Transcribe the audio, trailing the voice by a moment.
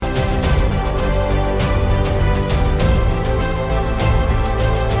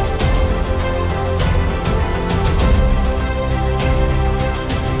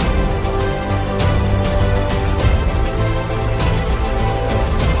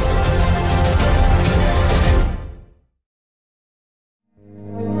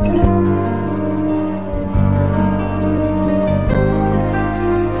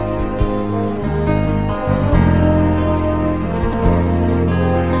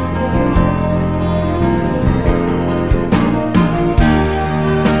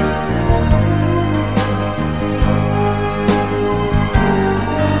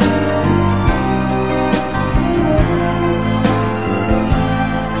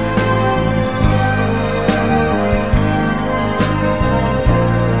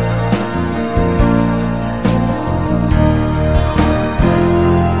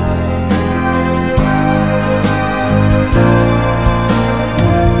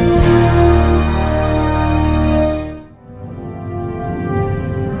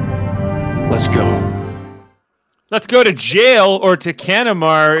Let's go. Let's go to jail, or to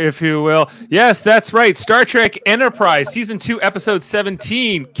Canamar, if you will. Yes, that's right. Star Trek Enterprise, Season 2, Episode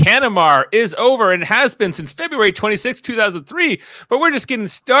 17, Canamar, is over and has been since February 26, 2003. But we're just getting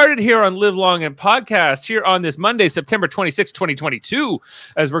started here on Live Long and Podcast here on this Monday, September 26, 2022,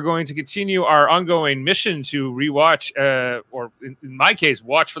 as we're going to continue our ongoing mission to rewatch, or in my case,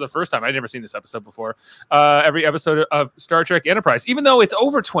 watch for the first time. I'd never seen this episode before. Every episode of Star Trek Enterprise, even though it's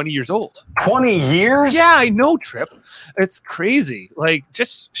over 20 years old. 20 years? Yeah, I know, Trip. It's crazy. Like,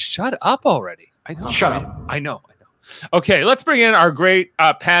 just shut up already. I know. Shut up. I know. Okay, let's bring in our great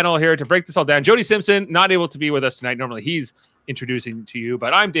panel here to break this all down. Jody Simpson, not able to be with us tonight. Normally he's introducing to you,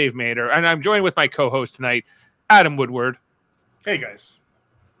 but I'm Dave Mader, and I'm joined with my co-host tonight, Adam Woodward. Hey, guys.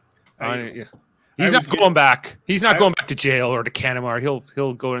 Yeah. He's not going back. He's not going back to jail or to Canamar.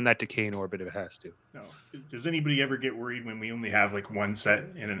 He'll go in that decaying orbit if it has to. No. Does anybody ever get worried when we only have like one set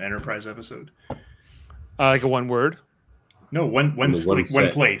in an Enterprise episode? Like a one word? No, one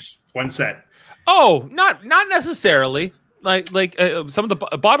place, one set. Oh, not necessarily. Like some of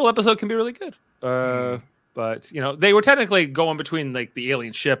the bottle episode can be really good. But they were technically going between like the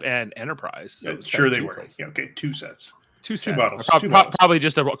alien ship and Enterprise. So sure they were. Yeah, okay, two sets. Two bottles. Probably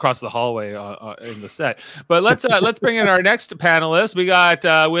just across the hallway in the set. But let's bring in our next panelist. We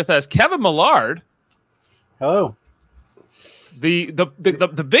got with us Kevin Millard. Hello.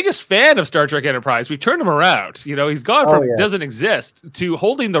 The biggest fan of Star Trek Enterprise. We've turned him around. He's gone from doesn't exist to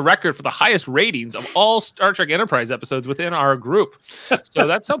holding the record for the highest ratings of all Star Trek Enterprise episodes within our group. So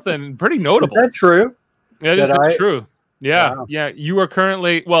that's something pretty notable. Is that true? It is true. Yeah. Wow. Yeah. You are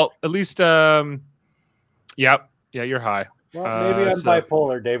currently, well, at least, yeah, you're high. Well, maybe I'm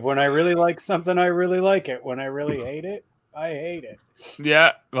bipolar, Dave. When I really like something, I really like it. When I really hate it, I hate it.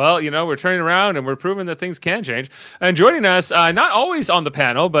 Yeah, well, we're turning around and we're proving that things can change. And joining us, not always on the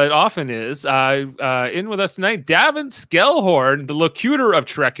panel, but often is, in with us tonight, Davin Skellhorn, the locutor of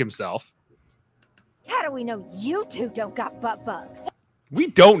Trek himself. How do we know you two don't got butt bugs? We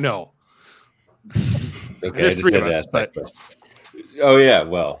don't know. Okay, There's three of us. But... Oh, yeah,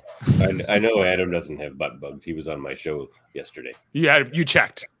 well, I know Adam doesn't have butt bugs. He was on my show yesterday. You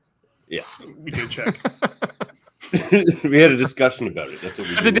checked. Yeah. We did check. We had a discussion about it. That's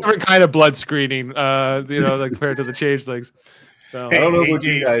a different kind of blood screening, like compared to the changelings. So I don't know about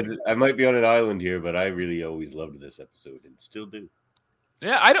you guys. I might be on an island here, but I really always loved this episode and still do.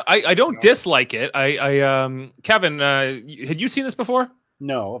 Yeah, I don't dislike it. Kevin, had you seen this before?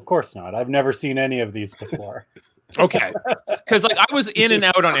 No, of course not. I've never seen any of these before. Okay, because I was in and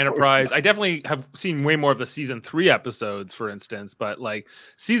out on Enterprise. I definitely have seen way more of the season 3 episodes, for instance. But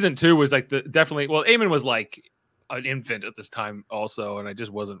season 2 was definitely. Well, Eamon was an infant at this time also, and I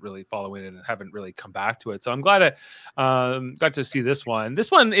just wasn't really following it and haven't really come back to it. So I'm glad I got to see this one. This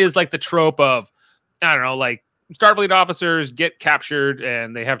one is the trope of, I don't know, Starfleet officers get captured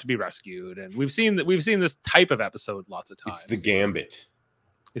and they have to be rescued, and we've seen this type of episode lots of times. It's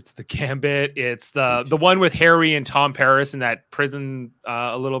the Gambit. It's the one with Harry and Tom Paris in that prison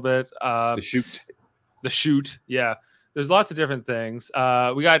a little bit. The shoot. Yeah. There's lots of different things.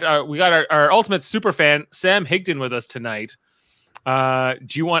 We got our ultimate super fan, Sam Higdon, with us tonight.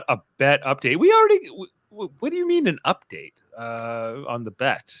 Do you want a bet update? We already. What do you mean an update on the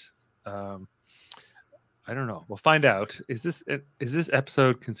bet? I don't know. We'll find out. Is this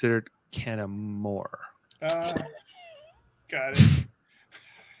episode considered Canamor? Got it.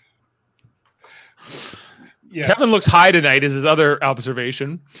 Yes. Kevin looks high tonight. Is his other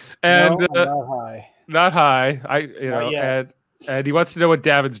observation? And no, not high. Not high. And he wants to know what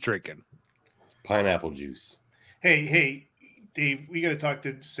Davin's drinking. Pineapple juice. Hey, Dave, we got to talk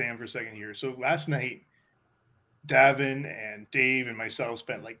to Sam for a second here. So last night, Davin and Dave and myself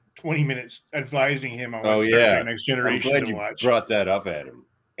spent 20 minutes advising him on what Star Trek Next Generation I'm glad to watch. You brought that up, Adam.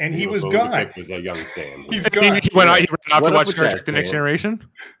 And he was gone. Was a young Sam. He's gone. He ran off to watch Star Trek The Next Generation?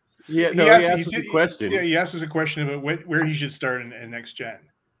 Yeah, he asked us a question. Yeah, he asked us a question about where he should start in Next Gen.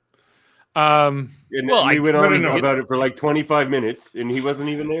 We went on about it for 25 minutes, and he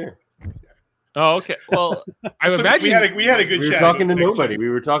wasn't even there. Oh, okay. Well, I would imagine we had a good chat. We were talking to nobody. We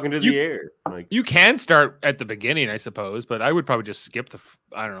were talking to the air. You can start at the beginning, I suppose, but I would probably just skip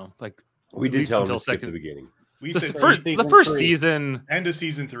I don't know, we did tell him to skip the beginning. The first season, end of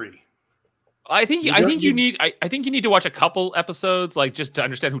season 3. I think you need to watch a couple episodes, just to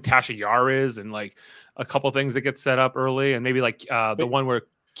understand who Tasha Yar is, and a couple things that get set up early, and maybe the one where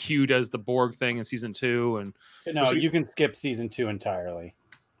Q does the Borg thing in season 2. And no, you can skip season 2 entirely.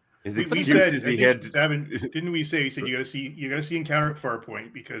 His excuse is he had. Davin, didn't we say? He said you got to see Encounter at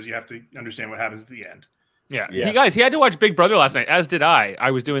Farpoint because you have to understand what happens at the end. Yeah. He had to watch Big Brother last night, as did I. I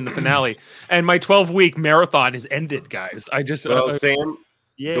was doing the finale, and my 12-week marathon is ended, guys. I just Sam,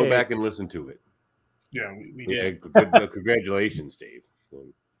 go back and listen to it. Yeah, we did. Congratulations, Dave.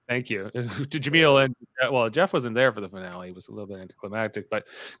 Thank you to Jamil and Jeff wasn't there for the finale. It was a little bit anticlimactic, but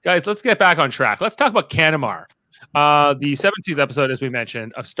guys, let's get back on track. Let's talk about Canamar, the 17th episode, as we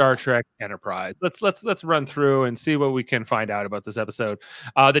mentioned, of Star Trek Enterprise. Let's run through and see what we can find out about this episode.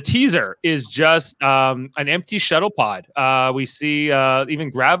 The teaser is just an empty shuttle pod. We see even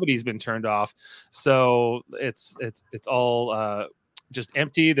gravity's been turned off, so it's all just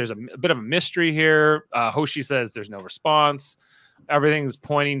empty. There's a bit of a mystery here. Hoshi says there's no response. Everything's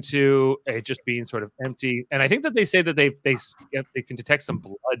pointing to it just being sort of empty, and I think that they say that they can detect some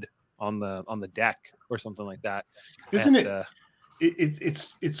blood on the deck or something like that. Isn't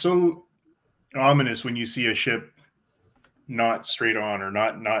it's so ominous when you see a ship not straight on or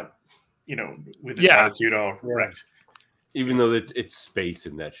not with its attitude all wrecked. Even though it's space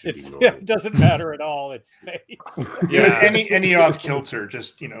and that should be normal. It doesn't matter at all. It's space. any off kilter,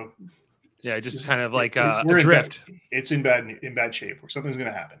 just just kind of like adrift. It's in bad shape, or something's going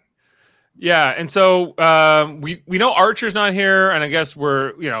to happen. Yeah, and so we know Archer's not here, and I guess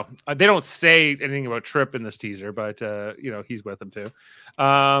they don't say anything about Trip in this teaser, but he's with them too.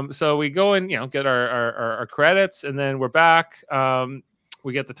 So we go and get our credits, and then we're back.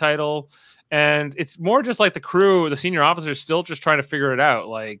 We get the title. And it's more just like the crew, the senior officers, still just trying to figure it out.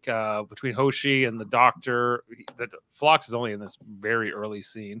 Like between Hoshi and the doctor, Phlox is only in this very early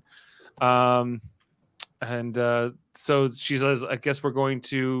scene, so she says, "I guess we're going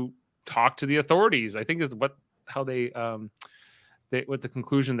to talk to the authorities." I think is what the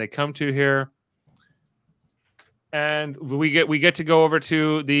conclusion they come to here. And we get to go over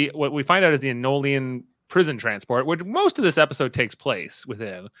to what we find out is the Enolian prison transport, which most of this episode takes place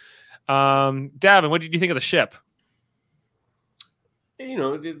within. Davin, what did you think of the ship?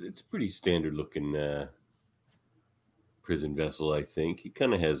 It's a pretty standard looking prison vessel, I think. It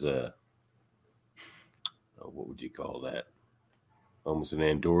kind of has a what would you call that? Almost an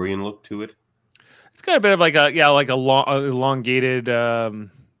Andorian look to it. It's got a bit of like a elongated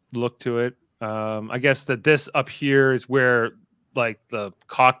look to it. I guess that this up here is where like the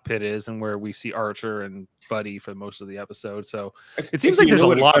cockpit is and where we see Archer and Buddy for most of the episode. So it seems like there's a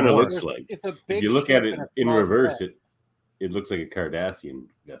lot more. Looks like. It's a big if you look at it in reverse, it looks like a Cardassian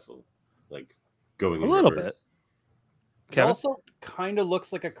vessel, like going in a little bit. It also kind of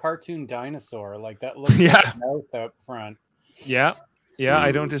looks like a cartoon dinosaur, like that looks like a mouth up front. Yeah,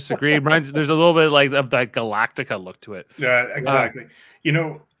 I don't disagree. There's a little bit like of that Galactica look to it. Yeah, exactly.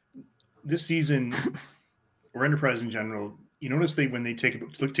 This season or Enterprise in general, you notice when they take a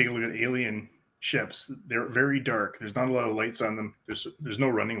look at alien ships, they're very dark. There's not a lot of lights on them. There's no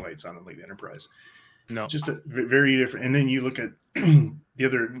running lights on them like the Enterprise. No, just a very different. And then you look at the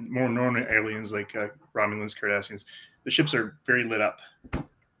other more known aliens like Romulans, Cardassians. The ships are very lit up.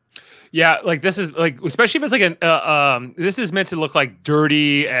 Yeah, like this is like, especially if it's like this is meant to look like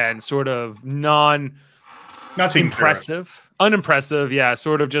dirty and sort of not impressive. Unimpressive, yeah,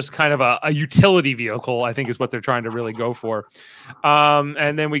 sort of just kind of a utility vehicle, I think is what they're trying to really go for.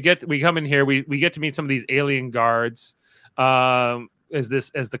 And then we come in here, we get to meet some of these alien guards as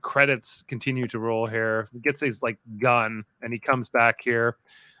the credits continue to roll here. He gets his like gun and he comes back here.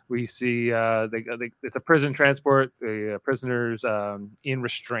 We see it's a prison transport, the prisoners in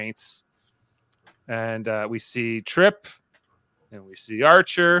restraints. And we see Trip and we see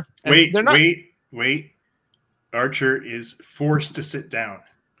Archer. Wait. Archer is forced to sit down.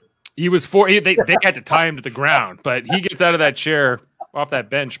 He was they had to tie him to the ground, but he gets out of that chair, off that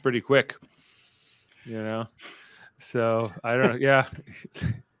bench pretty quick. So I don't know. Yeah,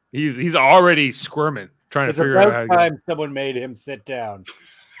 he's already squirming, trying to figure out how to time someone made him sit down.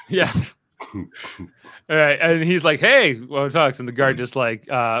 Yeah. All right, and he's like, "Hey," talks, and the guard just like,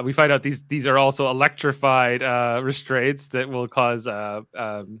 we find out these are also electrified restraints that will cause some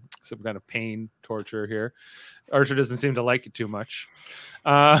kind of pain, torture here. Archer doesn't seem to like it too much.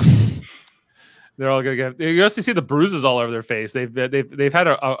 They're all gonna get. You also see the bruises all over their face. They've had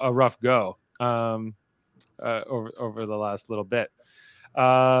a rough go over the last little bit.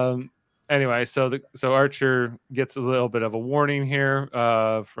 Anyway, so Archer gets a little bit of a warning here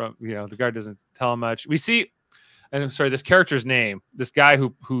from the guard doesn't tell him much. We see, and I'm sorry, this character's name. This guy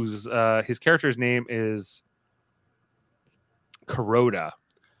who's his character's name is Kuroda,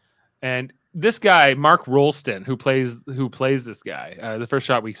 and this guy, Mark Rolston, who plays this guy, the first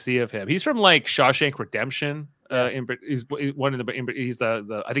shot we see of him, he's from like Shawshank Redemption. Yes. He's one of the. He's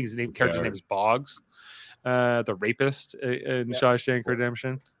the I think his character's name is Boggs. the rapist in Shawshank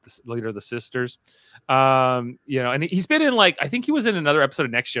Redemption, the leader of the sisters. And he's been in I think he was in another episode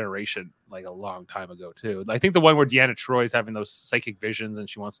of Next Generation a long time ago too. I think the one where Deanna Troy's having those psychic visions and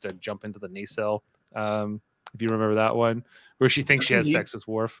she wants to jump into the nacelle. If you remember that one, where she thinks she has sex with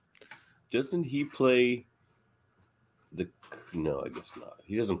Worf. Doesn't he play No, I guess not.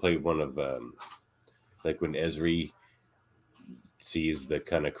 He doesn't play one of when Ezri sees the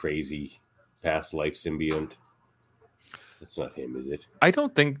kind of crazy past life symbiont. That's not him, is it? I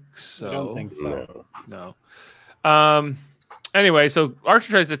don't think so. No. Anyway, so Archer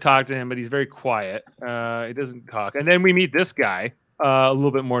tries to talk to him, but he's very quiet. He doesn't talk. And then we meet this guy a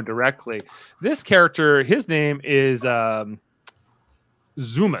little bit more directly. This character, his name is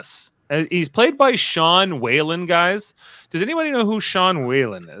Zumas. He's played by Sean Whalen, guys. Does anybody know who Sean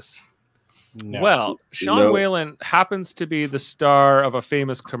Whalen is? No. Well, Sean Whalen happens to be the star of a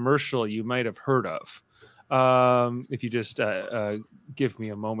famous commercial you might have heard of. If you just give me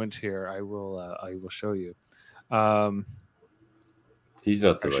a moment here, I will show you. He's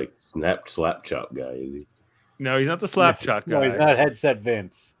not the slap chop guy, is he? No, he's not the slap chop guy. No, he's not Headset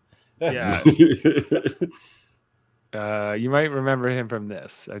Vince. Yeah. You might remember him from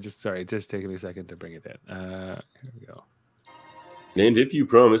this. Just taking me a second to bring it in. Here we go. And if you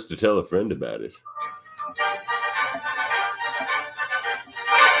promise to tell a friend about it.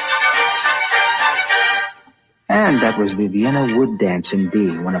 And that was the Vienna Wood Dance in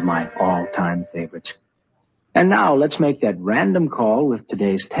B, one of my all-time favorites. And now let's make that random call with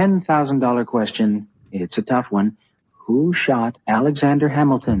today's $10,000 question. It's a tough one. Who shot Alexander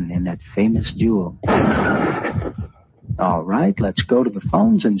Hamilton in that famous duel? All right, let's go to the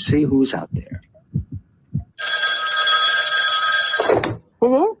phones and see who's out there.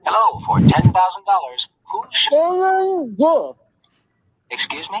 Hello, for $10,000. Who shot?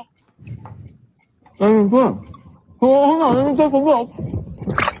 Excuse me? Hold on, let me take a look.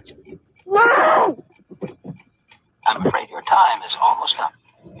 No! I'm afraid your time is almost up.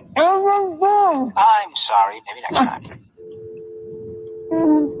 I'm sorry, maybe next time.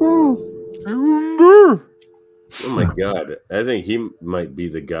 Oh my God. I think he might be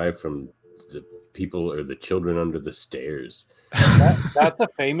the guy from the people or the children under the stairs. That's a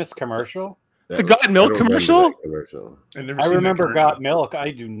famous commercial. The Got Milk commercial? I remember Got Milk.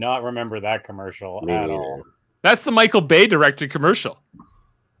 I do not remember that commercial at all. That's the Michael Bay directed commercial.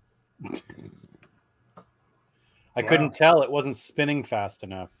 I couldn't tell. It wasn't spinning fast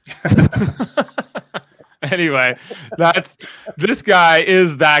enough. Anyway, this guy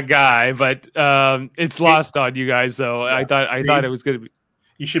is that guy, but it's lost on you guys. So I thought it was going to be.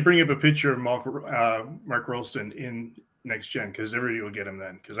 You should bring up a picture of Mark Rolston in Next Gen, because everybody will get him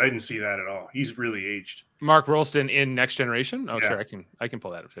then, because I didn't see that at all. He's really aged. Mark Rolston in Next Generation? Oh, yeah. Sure, I can pull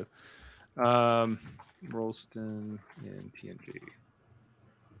that up too. Rolston in TNG.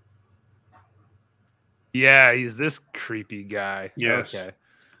 Yeah, he's this creepy guy. Yes. Okay.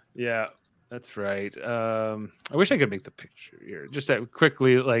 Yeah, that's right. I wish I could make the picture here. Just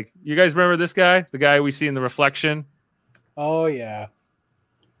quickly, you guys remember this guy? The guy we see in the reflection? Oh, yeah.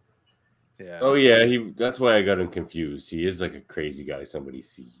 Yeah. Oh, yeah. That's why I got him confused. He is like a crazy guy somebody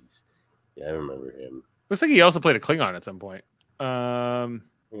sees. Yeah, I remember him. Looks like he also played a Klingon at some point. I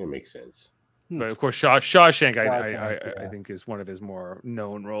think it makes sense. But of course, Shawshank, I think, is one of his more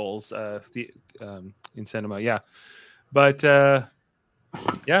known roles in cinema. Yeah, but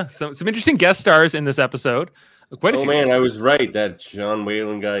yeah, some interesting guest stars in this episode. Quite a few. Man, I was right. That Sean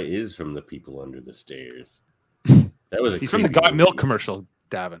Whalen guy is from The People Under the Stairs. That was he's from the Got Milk commercial,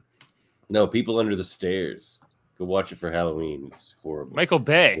 Davin. No, People Under the Stairs. Go watch it for Halloween. It's horrible. Michael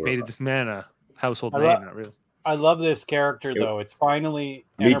Bay made this man a household name. Not really. I love this character, though. It's finally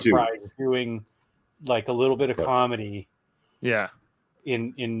Enterprise doing a little bit of comedy. Yeah.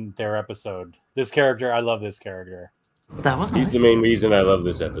 In their episode. This character, I love this character. That was nice. He's the main reason I love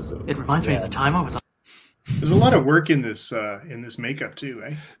this episode. It reminds me of the time I was on. There's a lot of work in this makeup too,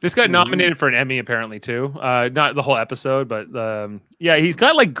 eh? This got nominated for an Emmy apparently too. Not the whole episode, but yeah, he's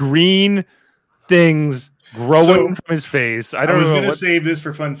got green things growing from his face. I was going to save this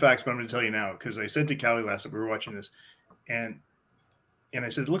for fun facts, but I'm going to tell you now, because I said to Callie last night we were watching this, and I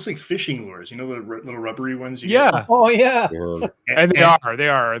said it looks like fishing lures. You know the little rubbery ones. Yeah. Oh yeah. And they are,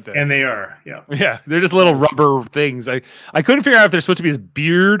 aren't they? And they are. Yeah. Yeah. They're just little rubber things. I couldn't figure out if they're supposed to be his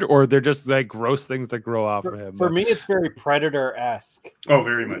beard or they're just gross things that grow off of him. For me, it's very Predator-esque. Oh,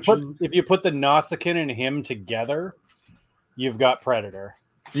 very much. If you put the Nausicaan and him together, you've got Predator.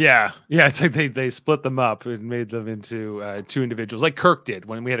 Yeah. It's like they split them up and made them into two individuals, like Kirk did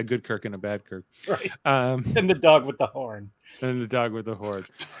when we had a good Kirk and a bad Kirk. Right. And the dog with the horn. And the dog with the horn.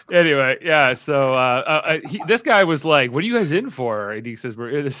 Anyway, yeah. So this guy was like, "What are you guys in for?" And he says,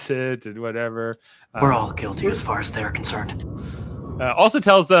 "We're innocent and whatever." We're all guilty as far as they're concerned. Also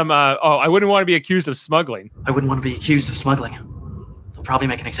tells them, I wouldn't want to be accused of smuggling. I wouldn't want to be accused of smuggling. They'll probably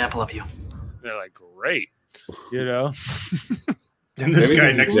make an example of you. They're like, great. You know? And this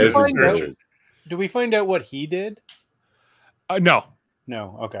guy next to us. Do we find out what he did? No.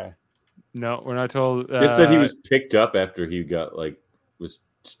 No. Okay. No, we're not told. Just that he was picked up after he was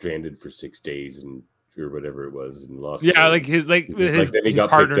stranded for 6 days or whatever it was and lost. Yeah, like his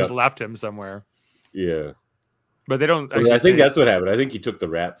partners left him somewhere. Yeah. But they don't. I think that's what happened. I think he took the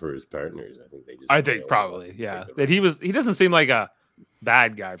rap for his partners. I think probably, yeah. That he doesn't seem like a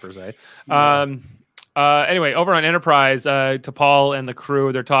bad guy per se. Anyway, over on Enterprise, T'Pol and the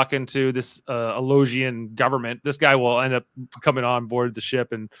crew, they're talking to this Elosian government. This guy will end up coming on board the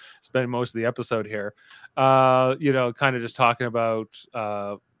ship and spend most of the episode here. Kind of just talking about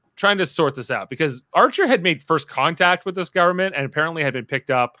trying to sort this out because Archer had made first contact with this government and apparently had been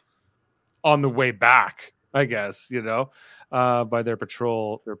picked up on the way back, I guess, by their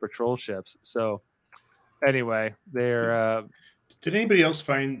patrol ships. So anyway, they're did anybody else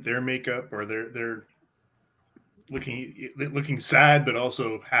find their makeup or their looking sad but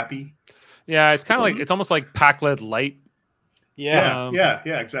also happy? Yeah, it's kind of like it's almost like Pac-Led Light. Yeah,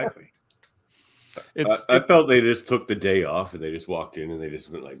 exactly. I felt they just took the day off and they just walked in and they just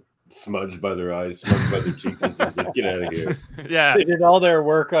went like smudged by their eyes, smudged by their cheeks, and said, "Get out of here." Yeah, they did all their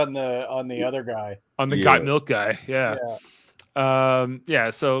work on the other guy, on the Got Milk guy. Yeah.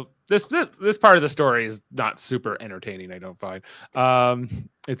 So this part of the story is not super entertaining. I don't find.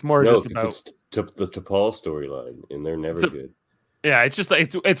 It's more just about the T'Pol storyline, and they're never good. Yeah, it's just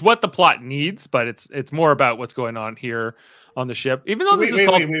it's what the plot needs, but it's more about what's going on here on the ship. Even though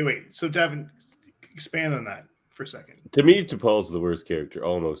wait. So Davin, expand on that for a second. To me, T'Pol's the worst character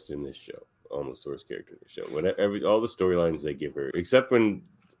almost in this show. Almost the worst character in the show. When all the storylines they give her, except when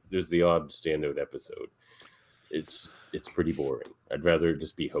there's the odd standout episode, it's pretty boring. I'd rather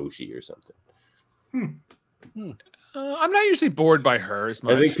just be Hoshi or something. I'm not usually bored by her as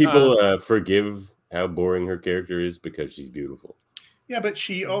much. I think people forgive how boring her character is because she's beautiful. Yeah, but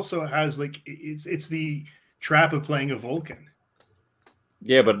she also has it's the trap of playing a Vulcan.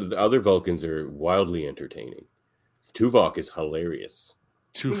 Yeah, but the other Vulcans are wildly entertaining. Tuvok is hilarious.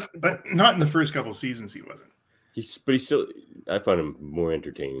 But not in the first couple seasons he wasn't. He's still, I find him more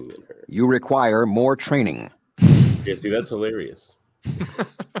entertaining than her. You require more training. Yeah, see, that's hilarious.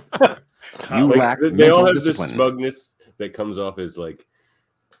 You lack they all have discipline. this smugness that comes off as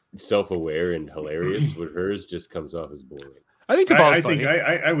self-aware and hilarious, but hers just comes off as boring. I think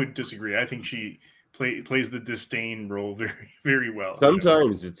I would disagree. I think she plays the disdain role very, very well.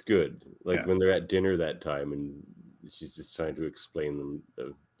 Sometimes it's good, when they're at dinner that time and she's just trying to explain them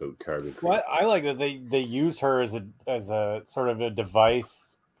about carbon. Well, I like that they use her as a sort of a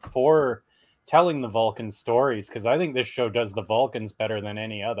device for telling the Vulcan stories, because I think this show does the Vulcans better than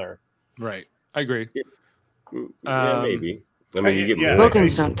any other. Right, I agree. Yeah, maybe. I mean, you get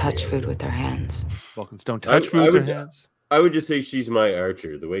Vulcans don't touch food with their hands. Vulcans don't touch food with their hands. I would just say she's my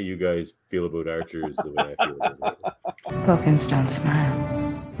Archer. The way you guys feel about Archer is the way I feel about her. Vulcans don't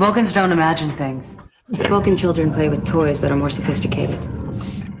smile. Vulcans don't imagine things. Vulcan children play with toys that are more sophisticated.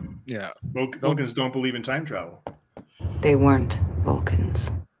 Yeah. Vulcans don't believe in time travel. They weren't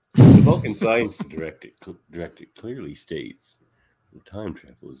Vulcans. The Vulcan science directive clearly states that time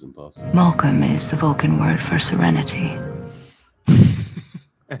travel is impossible. Malcolm is the Vulcan word for serenity.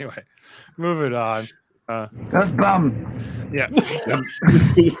 Anyway, moving on. Good bum. Yeah.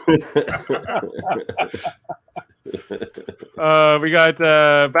 We got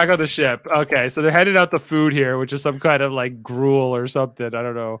back on the ship. Okay, so they're handing out the food here, which is some kind of gruel or something. I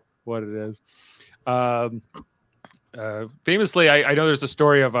don't know what it is. Famously, I know there's a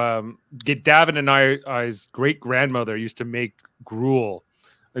story of Davin and I's great grandmother used to make gruel.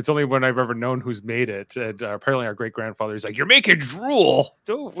 It's only one I've ever known who's made it, and apparently our great grandfather is like, "You're making drool?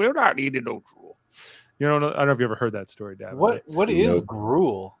 We're not eating no drool." I don't know if you ever heard that story, Davin. What is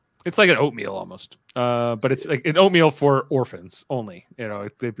gruel? It's like an oatmeal almost, but it's like an oatmeal for orphans only.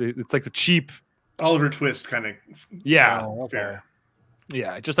 It's like the cheap Oliver Twist kind of. Yeah. Oh, okay.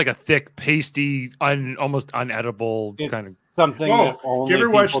 Yeah, just like a thick, pasty, almost unedible kind of something. Oh, do you ever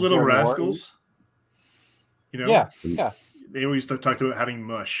watch Little Rascals? Yeah. They always talk about having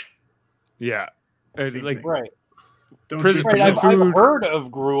mush. Yeah, right. Prison I've food. heard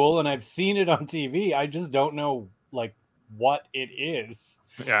of gruel and I've seen it on TV. I just don't know what it is.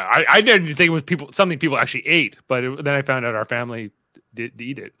 Yeah, I didn't think it was something people actually ate, but then I found out our family did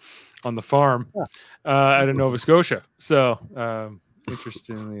eat it on the farm out of Nova Scotia. So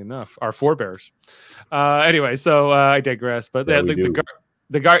interestingly enough, our forebears. Anyway, so I digress. But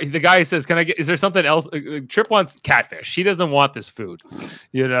the guy says, "Can I get? Is there something else?" Trip wants catfish. He doesn't want this food,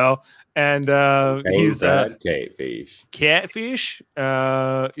 And he's catfish.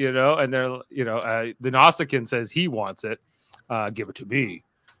 And they're the Nausicaan says he wants it. Give it to me.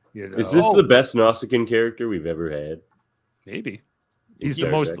 Is this the best Nausicaan character we've ever had? Maybe. He's the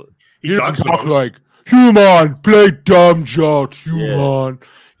most. He talks like human, play dumb jokes, human. Yeah.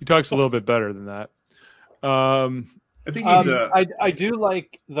 He talks a little bit better than that. I think he's I do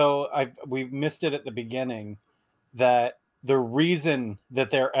like, though, we missed it at the beginning, that the reason that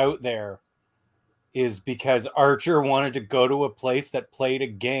they're out there is because Archer wanted to go to a place that played a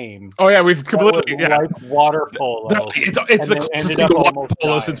game. Oh yeah, we've completely like water polo. It's the closest water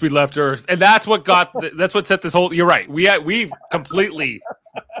polo since we left Earth, and that's what set this whole. You're right. We completely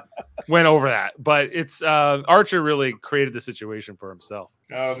went over that, but it's Archer really created the situation for himself.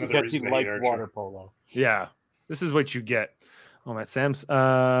 Because he liked water polo. Yeah, this is what you get. Oh my, Sam's.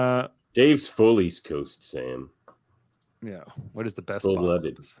 Dave's full East Coast, Sam. Yeah. What is the best?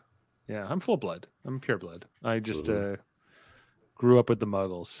 Full-blooded. Yeah, I'm full blood. I'm pure blood. I just grew up with the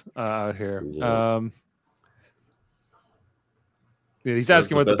Muggles out here. Yeah. He's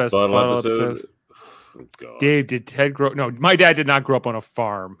asking what the best bottle episode. Oh, Dave, did Ted grow? No, my dad did not grow up on a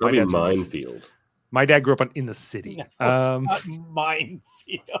farm. Probably Minefield. My dad grew up in the city. No, it's not Minefield.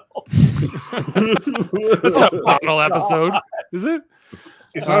 That's not a bottle episode, is it?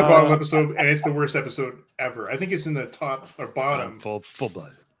 It's not a bottle episode, and it's the worst episode ever. I think it's in the top or bottom. Full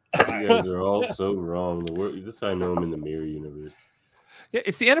blood. You guys are all so wrong. That's how I know I'm in the Mirror universe. Yeah,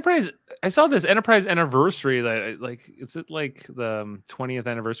 it's the Enterprise. I saw this Enterprise anniversary. It's like the 20th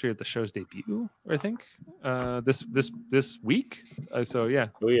anniversary of the show's debut. I think this week. So yeah.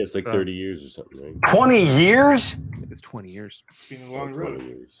 Oh yeah, it's like 30 years or something, right? 20 years. It's 20 years. It's been a long road.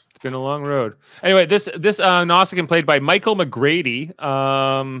 It's been a long road. Anyway, this Nausicaan played by Michael McGrady,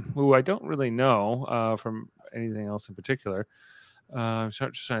 who I don't really know from anything else in particular. I'm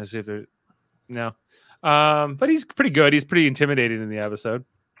just trying to see if there's no. But he's pretty good. He's pretty intimidating in the episode.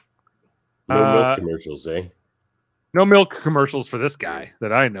 No milk commercials, eh? No milk commercials for this guy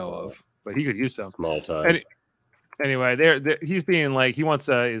that I know of, but he could use some. Small time. Anyway, he's being like, he wants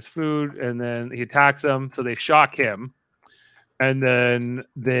his food, and then he attacks them, so they shock him. And then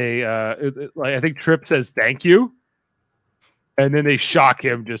they, I think Trip says thank you, and then they shock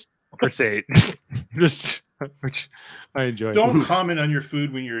him just for saying, which I enjoy. Don't comment on your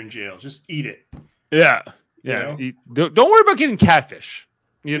food when you're in jail. Just eat it. Yeah. Don't worry about getting catfish.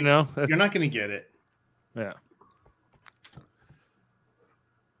 You're not going to get it. Yeah.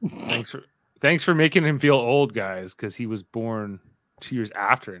 Thanks for making him feel old, guys, because he was born 2 years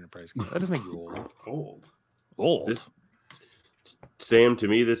after Enterprise. That doesn't make you old. Old. Sam, to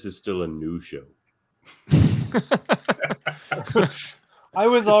me, this is still a new show. I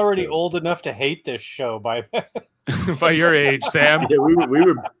was already old enough to hate this show by your age, Sam. Yeah, we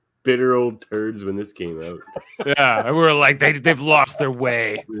were bitter old turds when this came out. Yeah, and we were like, they've lost their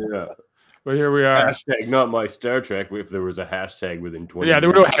way. Yeah. But here we are. Hashtag not my Star Trek, if there was a hashtag within 20 Yeah, there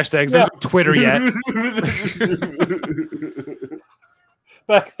were no hashtags. There's no Twitter yet.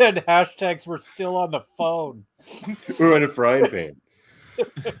 Back then, hashtags were still on the phone. Or on a frying pan.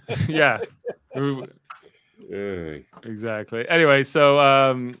 Yeah. Exactly. Anyway,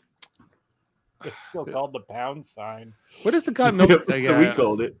 so it's still called the pound sign. What is the god milk? So we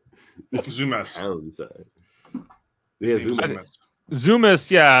called it Zoomas. Pound sign. Yeah, Zoomas. Zoomas,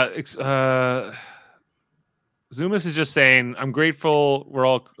 yeah. Zoomas is just saying, I'm grateful we're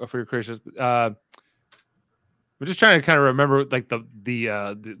all for your creations. We're just trying to kind of remember like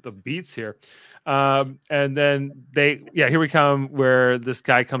the beats here. And then here we come where this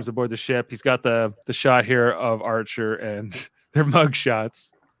guy comes aboard the ship. He's got the shot here of Archer and their mug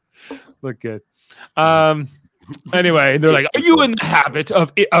shots. Look good. Anyway, they're like, are you in the habit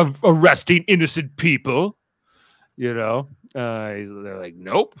of arresting innocent people? They're like,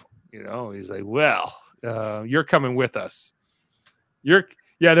 nope. He's like, well, you're coming with us. They're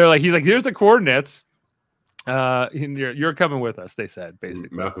like, he's like, here's the coordinates. You're coming with us, they said, basically.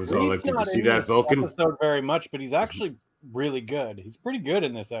 Malcolm's all like, did you see that Vulcan episode very much, but he's actually really good. He's pretty good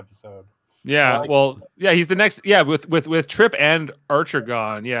in this episode. Yeah, he's the next. Yeah, with Trip and Archer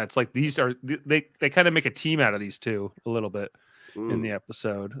gone. Yeah, it's like these are they kind of make a team out of these two a little bit in the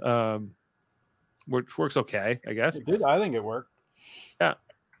episode. Which works okay, I guess. It did. I think it worked. Yeah.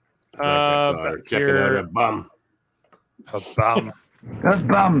 Checking out a bum. Bum. Good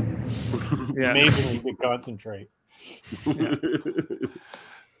bum. Yeah. Amazingly good concentrate. Yeah.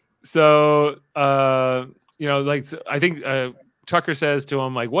 So, like I think Tucker says to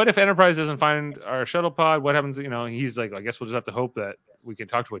him, like, what if Enterprise doesn't find our shuttle pod? What happens? He's like, I guess we'll just have to hope that we can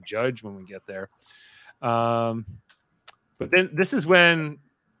talk to a judge when we get there. But then this is when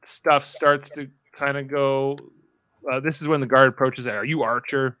stuff starts to kind of go. This is when the guard approaches. Are you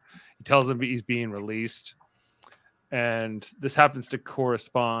Archer? He tells him he's being released. And this happens to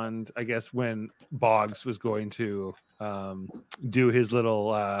correspond, I guess, when Boggs was going to do his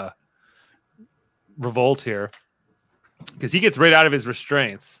little revolt here. Because he gets right out of his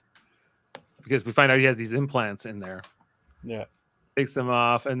restraints. Because we find out he has these implants in there. Yeah. Takes them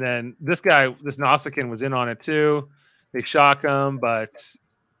off. And then this Nausicaan was in on it too. They shock him, but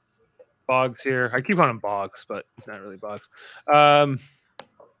Boggs here. I keep calling him Boggs, but it's not really Boggs.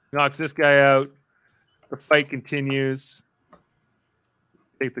 Knocks this guy out. The fight continues.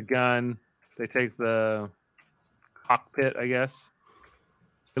 Take the gun. They take the cockpit, I guess.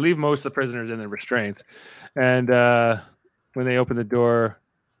 They leave most of the prisoners in their restraints. And when they open the door,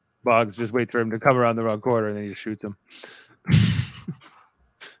 Boggs just waits for him to come around the wrong corner, and then he just shoots him.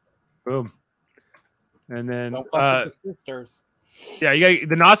 Boom. And then the sisters. Yeah,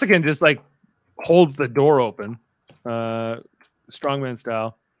 the Nausicaan just like holds the door open, strongman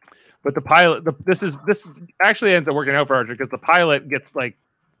style. But the pilot, this actually ends up working out for Archer because the pilot gets like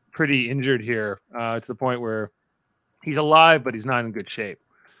pretty injured here to the point where he's alive, but he's not in good shape.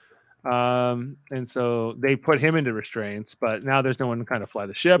 And so they put him into restraints, but now there's no one to kind of fly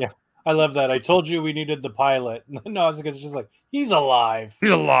the ship. Yeah, I love that. I told you we needed the pilot. Nausicaa's just like, he's alive. He's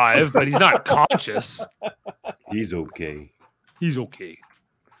alive, but he's not conscious. He's okay. He's okay.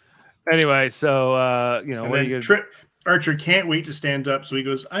 Anyway, so what are you gonna... Archer can't wait to stand up, so he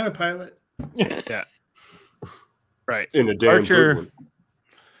goes, "I'm a pilot." Yeah, right. In a damn good one.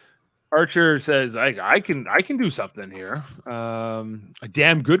 Archer says, "I can do something here. A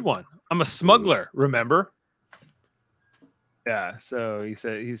damn good one. I'm a smuggler. Remember?" Yeah. So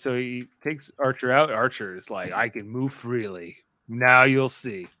he takes Archer out. Archer is like, "I can move freely. Now you'll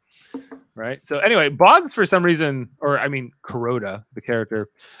see." Right. So anyway, Boggs for some reason, Kuroda, the character,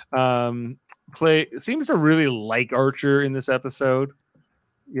 seems to really like Archer in this episode.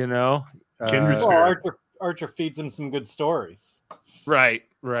 Kindred spirit. Archer feeds him some good stories. Right.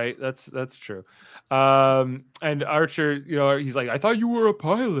 That's true. And Archer, he's like, I thought you were a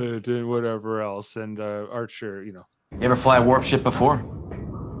pilot and whatever else. And Archer, You ever fly a warp ship before?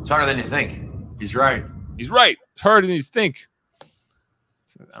 It's harder than you think. He's right. It's harder than you think.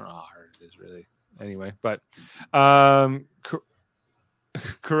 I don't know how hard it is really. Anyway, but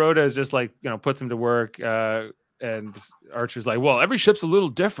Kuroda is just like, puts him to work. And Archer's like, well, every ship's a little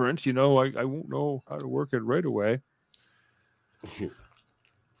different. I won't know how to work it right away.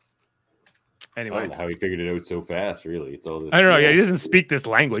 Anyway, I don't know how he figured it out so fast. Really, it's all this. I don't know. Yeah, he doesn't speak this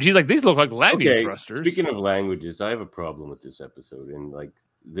language. He's like, these look like landing thrusters. Speaking of languages, I have a problem with this episode and like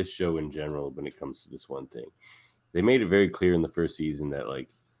this show in general. When it comes to this one thing, they made it very clear in the first season that like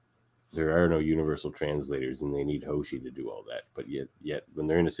there are no universal translators and they need Hoshi to do all that. But yet when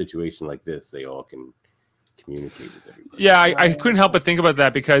they're in a situation like this, they all can communicate with everybody. Yeah, I couldn't help but think about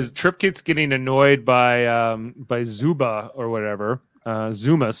that because Trip gets getting annoyed by Zuba or whatever.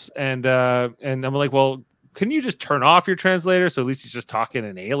 Zumas and I'm like, well, can you just turn off your translator so at least he's just talking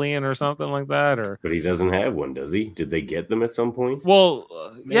an alien or something like that? Or but he doesn't have one, does he? Did they get them at some point? Well,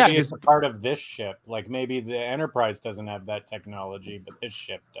 maybe it's a part of this ship. Like maybe the Enterprise doesn't have that technology, but this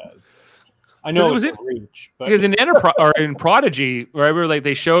ship does. I know it's a reach, but because in Enterprise or in Prodigy, where like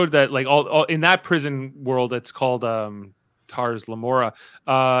they showed that like all in that prison world, it's called Tars Lamora.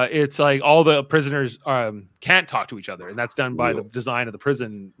 It's like all the prisoners can't talk to each other, and that's done by the design of the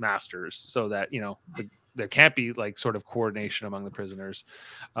prison masters, so that there can't be like sort of coordination among the prisoners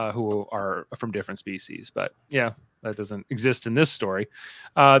who are from different species. But yeah, that doesn't exist in this story.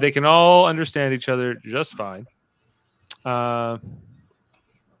 They can all understand each other just fine.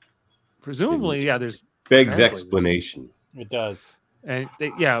 Presumably, yeah. There's Begs explanation. It does. And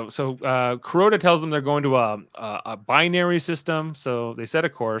so Kuroda tells them they're going to a binary system, so they set a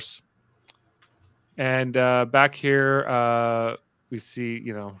course. And back here, we see,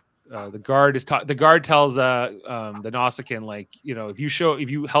 the guard is the guard tells the Nausicaan, like, if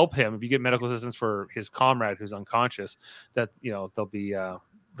you help him, if you get medical assistance for his comrade who's unconscious, that they'll be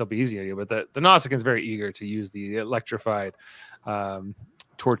easy on you. But the Nausicaan is very eager to use the electrified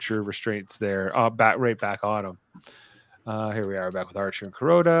torture restraints there, right back on him. Here we are back with Archer and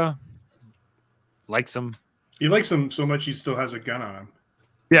Kuroda. Likes him. He likes him so much he still has a gun on him.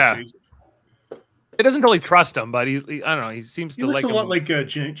 Yeah. It doesn't totally trust him, but he I don't know. He seems He to looks like a lot him. like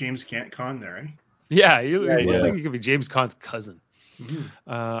James Caan there, eh? Yeah, he looks like he could be James Caan's cousin.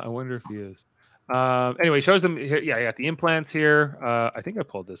 I wonder if he is. Anyway, he shows them here. Yeah, I got the implants here. I think I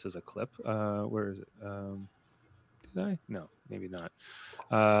pulled this as a clip. Where is it? Did I? No, maybe not.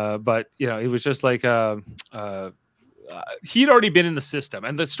 But it was just like he'd already been in the system,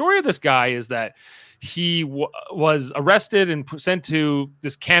 and the story of this guy is that he was arrested and sent to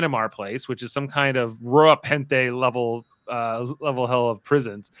this Canamar place, which is some kind of Rua Pente level hell of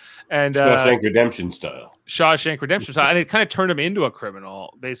prisons, and Shawshank Redemption style. And it kind of turned him into a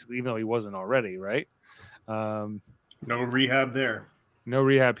criminal, basically, even though he wasn't already, right? No rehab there. No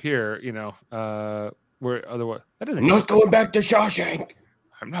rehab here, where otherwise that doesn't. I'm not going back to Shawshank.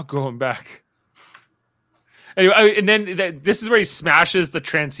 I'm not going back. Anyway, and then this is where he smashes the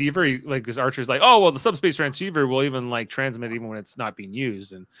transceiver. Because Archer's like, oh, well, the subspace transceiver will even like transmit even when it's not being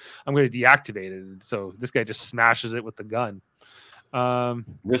used, and I'm going to deactivate it. And so this guy just smashes it with the gun.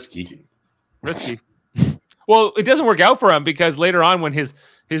 Risky. Well, it doesn't work out for him because later on, when his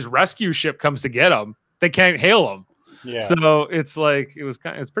rescue ship comes to get him, they can't hail him. Yeah. So it's like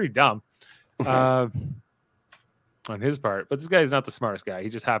it's pretty dumb. On his part, but this guy's not the smartest guy. He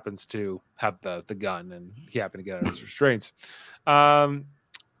just happens to have the gun, and he happened to get out of his restraints. So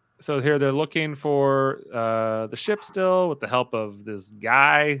here they're looking for the ship still with the help of this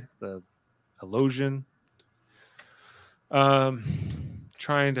guy, the Elosian,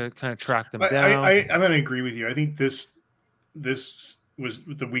 trying to kind of track them down. I'm going to agree with you. I think this was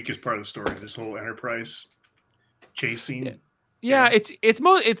the weakest part of the story. This whole Enterprise chase scene. Yeah, it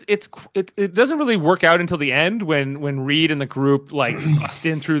doesn't really work out until the end when Reed and the group like bust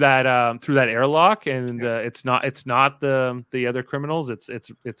in through that airlock, and it's not the other criminals,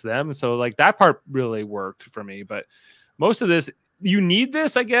 it's them. So like that part really worked for me, but most of this you need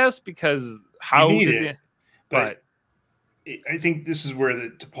this, I guess, because but I think this is where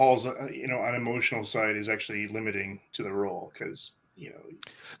Paul's unemotional side is actually limiting to the role because.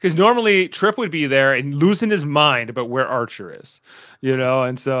 Because normally Trip would be there and losing his mind about where Archer is,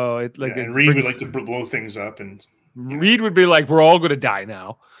 and so and Reed would like to blow things up, and Reed would be like, "We're all going to die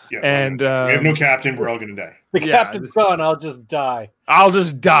now," and we have no captain. We're all going to die. The captain's gone. I'll just die.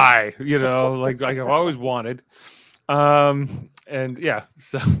 Like I've always wanted. And yeah,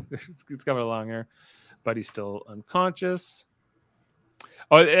 so it's coming along here, but he's still unconscious.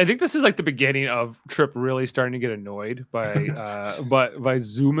 Oh, I think this is like the beginning of Trip really starting to get annoyed by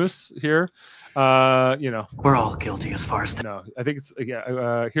Zoomus here. We're all guilty as far as that. No, I think it's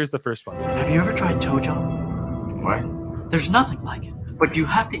here's the first one. Have you ever tried Tojo? What? There's nothing like it, but you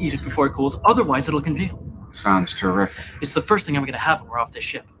have to eat it before it cools, otherwise it'll congeal. Sounds terrific. It's the first thing I'm going to have when we're off this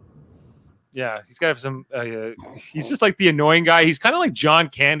ship. Yeah, he's got to have some. He's just like the annoying guy. He's kind of like John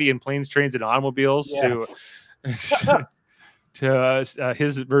Candy in Planes, Trains, and Automobiles to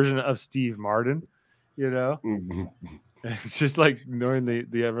his version of Steve Martin. It's just like knowing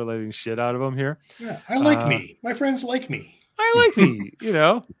the ever living shit out of him here. Yeah, I like me. My friends like me. I like me.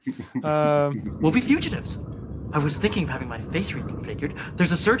 We'll be fugitives. I was thinking of having my face reconfigured.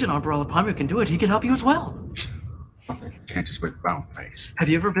 There's a surgeon on Barala Prime who can do it. He can help you as well. Chances with brown face. Have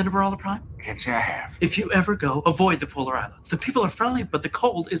you ever been to Barala Prime? Can't say I have. If you ever go, avoid the polar islands. The people are friendly, but the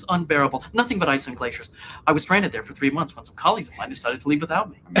cold is unbearable. Nothing but ice and glaciers. I was stranded there for 3 months when some colleagues of mine decided to leave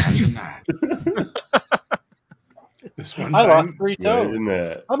without me. Imagine that. I lost 3 toes.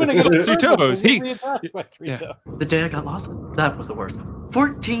 I'm going to get 3 toes. The day I got lost, that was the worst.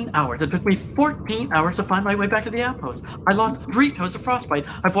 14 hours. It took me 14 hours to find my way back to the outpost. I lost 3 toes to frostbite.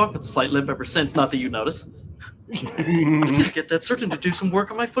 I've walked with a slight limp ever since, not that you notice. I'm going to get that surgeon to do some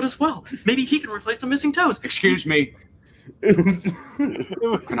work on my foot as well. Maybe he can replace the missing toes. Excuse me.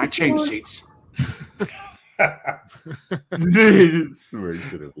 Can I change seats? It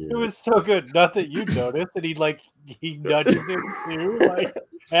was so good. Not that you noticed, and he nudges him too. Like,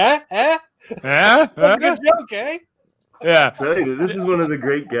 That's a good joke, eh? Yeah, this is one of the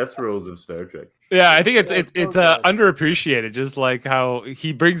great guest roles of Star Trek. Yeah, I think it's underappreciated, just like how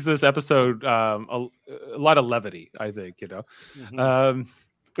he brings this episode a lot of levity. I think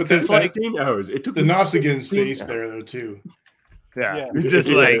but it's like 15 hours. It took the Nosigan's face there though too. Yeah. Just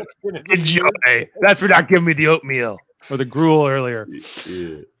like enjoy. That's for not giving me the oatmeal or the gruel earlier.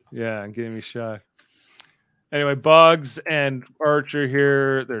 Yeah, and getting me shot. Anyway, Bugs and Archer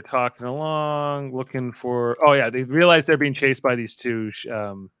here. They're talking along, looking for. Oh yeah, they realize they're being chased by these two.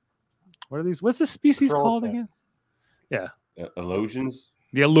 What are these? What's this species called again? Yeah, Elosians.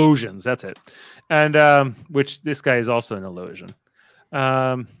 The Elosians. That's it. And which this guy is also an Elosian.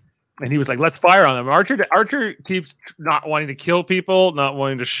 And he was like, "Let's fire on them." Archer keeps not wanting to kill people, not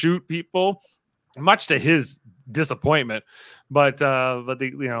wanting to shoot people. much to his disappointment. But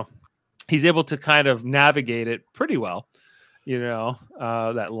he's able to kind of navigate it pretty well.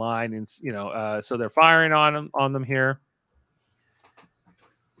 That line, and so they're firing on them here.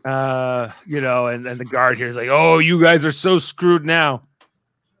 And the guard here is like, "Oh, you guys are so screwed now.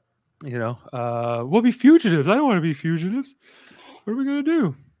 We'll be fugitives. I don't want to be fugitives. What are we gonna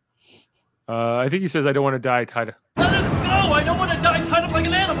do?" I think he says, "I don't want to die tied up." Let us go! I don't want to die tied up like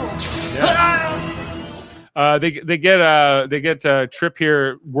an animal. Yeah. They get Trip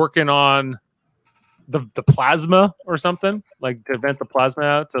here working on the plasma or something, like to vent the plasma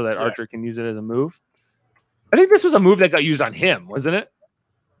out so that Archer can use it as a move. I think this was a move that got used on him, wasn't it?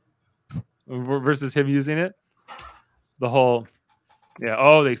 Versus him using it. The whole,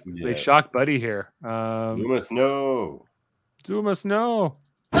 they shock Buddy here. You must know. Let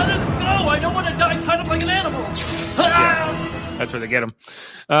us go! I don't want to die tied up like an animal. That's where they get him.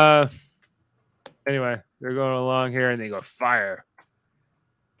 Anyway, they're going along here and they go fire.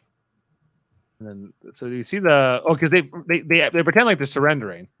 And then, so you see because they pretend like they're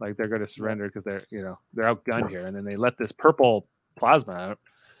surrendering, like they're going to surrender because they're outgunned here, and then they let this purple plasma out,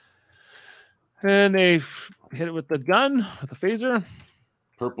 and they hit it with the gun, with the phaser.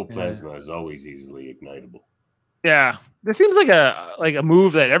 Purple plasma is always easily ignitable. Yeah, this seems like a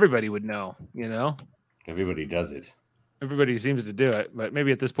move that everybody would know. Everybody does it. Everybody seems to do it, but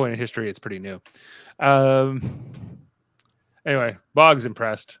maybe at this point in history, it's pretty new. Anyway, Boggs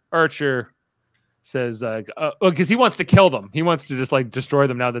impressed. Archer says, because he wants to kill them. He wants to just like destroy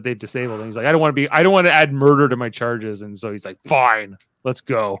them now that they've disabled him. He's like, I don't want to add murder to my charges. And so he's like, fine, let's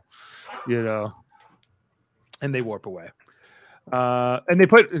go. And they warp away. And they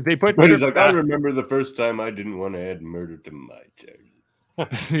put. But he's like, I remember the first time I didn't want to add murder to my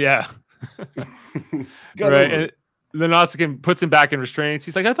charges. Yeah. Right. And the Nausicaan puts him back in restraints.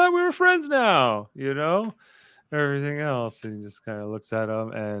 He's like, I thought we were friends now. Everything else. And he just kind of looks at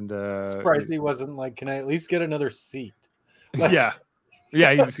him and surprised he wasn't like, can I at least get another seat? Yeah.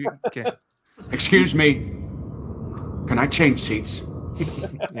 Okay. Excuse me. Can I change seats?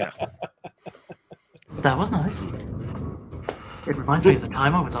 Yeah. That was nice. It reminds me of the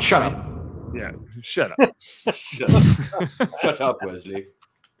time I was on. Shut up. Yeah. Shut up. Shut up, Wesley.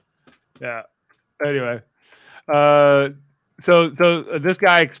 Yeah. Anyway. So this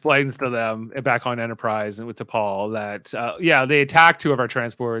guy explains to them back on Enterprise and to Paul that they attacked 2 of our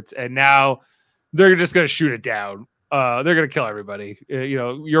transports and now they're just going to shoot it down. They're going to kill everybody.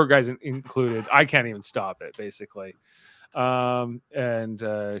 Your guys included. I can't even stop it, basically. And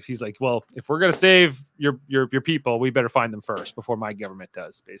he's like, well, if we're going to save your people, we better find them first before my government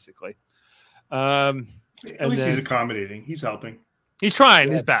does, basically. At least he's accommodating. He's helping. He's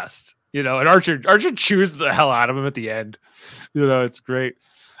trying his best. And Archer chews the hell out of him at the end. It's great.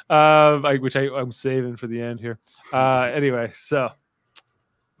 Which I'm saving for the end here. Anyway, so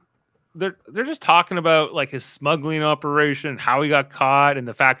they're just talking about like his smuggling operation, how he got caught, and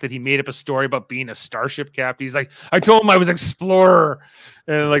the fact that he made up a story about being a starship captain. He's like, I told him I was an explorer,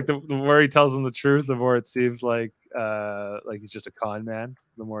 and like the more he tells them the truth, the more it seems like he's just a con man.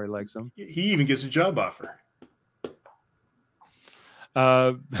 The more he likes him. He even gets a job offer.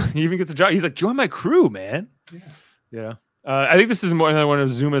 He even gets a job. He's like, join my crew, man. Yeah. I think this is more than one of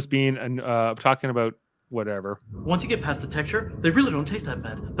Zumas being talking about whatever. Once you get past the texture, they really don't taste that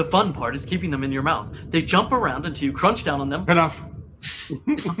bad. The fun part is keeping them in your mouth. They jump around until you crunch down on them. Enough.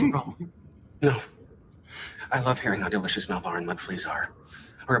 Is something wrong? No. I love hearing how delicious Melbar and Mudfleas are.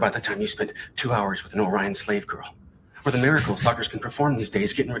 Or about the time you spent 2 hours with an Orion slave girl. Or the miracles doctors can perform these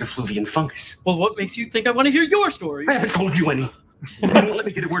days getting rid of fluvian fungus. Well, what makes you think I want to hear your stories? I haven't told you any. You won't let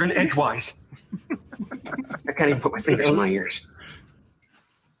me get a word in edgewise. I can't even put my fingers in my ears.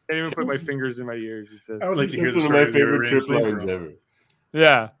 I can't even put my fingers in my ears, he says. I would like to hear That's the one of story my favorite Trip lines ever.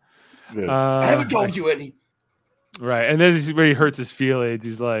 Yeah. I haven't told you any. Right. And then this is where he hurts his feelings.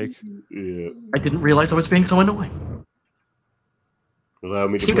 He's like, I didn't realize I was being so annoying. Allow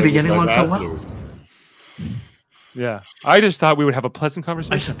me to Seem to be getting along so well. Yeah. I just thought we would have a pleasant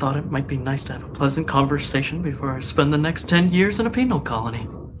conversation. I just thought it might be nice to have a pleasant conversation before I spend the next 10 years in a penal colony.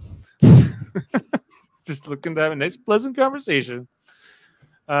 Just looking to have a nice, pleasant conversation.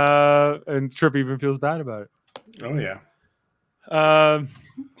 And Trip even feels bad about it. Oh, yeah.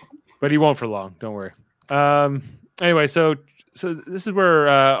 But he won't for long. Don't worry. Anyway, so this is where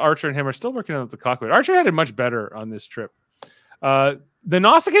Archer and him are still working on the cockpit. Archer had it much better on this trip. The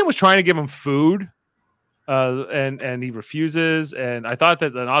Nausicaan was trying to give him food. And he refuses. And I thought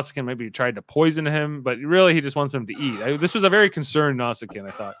that the Nausicaan maybe tried to poison him, but really he just wants him to eat. This was a very concerned Nausicaan,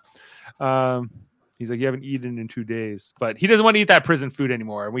 I thought. He's like, you haven't eaten in 2 days, but he doesn't want to eat that prison food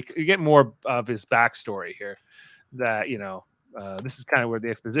anymore. And we get more of his backstory here. That this is kind of where the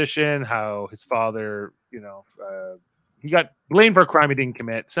exposition, how his father, he got blamed for a crime he didn't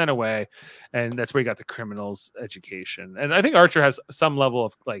commit, sent away, and that's where he got the criminal's education. And I think Archer has some level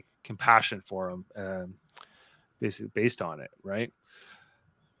of like compassion for him, basically based on it, right?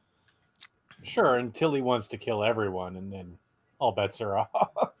 Sure, until he wants to kill everyone, and then all bets are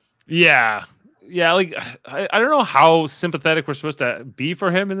off. Yeah. Like I don't know how sympathetic we're supposed to be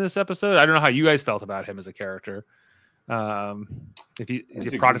for him in this episode. I don't know how you guys felt about him as a character. If is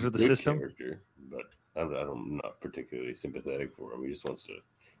he a product of the system? But I'm not particularly sympathetic for him. He just wants to.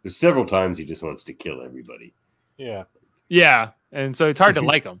 There's several times he just wants to kill everybody. Yeah, and so it's hard to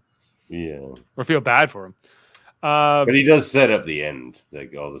like him. Yeah, or feel bad for him. But he does set up the end.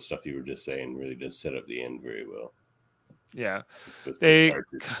 Like all the stuff you were just saying, really does set up the end very well. Yeah, they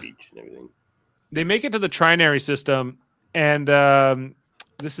speech and everything. They make it to the trinary system, and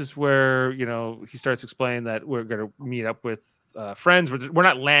this is where he starts explaining that we're going to meet up with friends. We're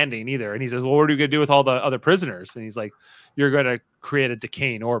not landing either. And he says, well, what are you going to do with all the other prisoners? And he's like, you're going to create a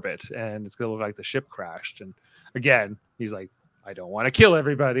decaying orbit, and it's going to look like the ship crashed. And again, he's like, I don't want to kill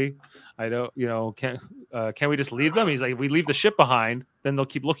everybody. I don't, can we just leave them? He's like, if we leave the ship behind, then they'll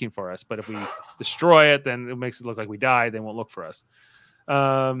keep looking for us. But if we destroy it, then it makes it look like we died. They won't look for us.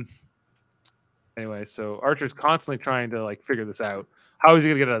 Anyway, so Archer's constantly trying to like figure this out. How is he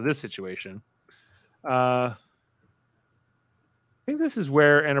going to get out of this situation? I think this is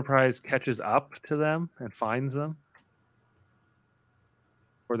where Enterprise catches up to them and finds them,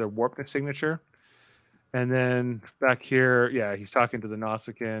 or their warp signature. And then back here, he's talking to the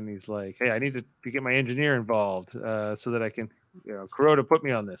Nausicaan. He's like, hey, I need to get my engineer involved so that I can, Kuroda put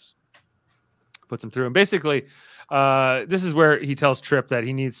me on this. Puts him through. And basically, this is where he tells Trip that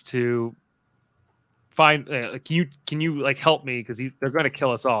he needs to find, can you like help me? Because they're going to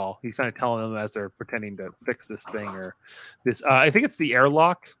kill us all. He's kind of telling them as they're pretending to fix this thing or this. I think it's the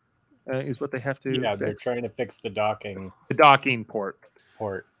airlock is what they have to fix. They're trying to fix the docking port.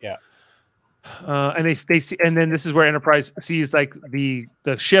 Yeah. And they see, and then this is where Enterprise sees like the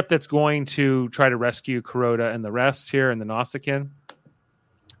ship that's going to try to rescue Kuroda and the rest here in the Nausicaan,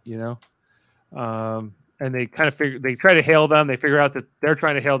 and they kind of they try to hail them. They figure out that they're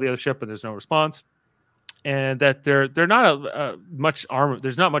trying to hail the other ship, but there's no response, and that they're not much armor.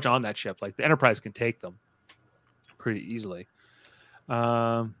 There's not much on that ship. Like the Enterprise can take them pretty easily.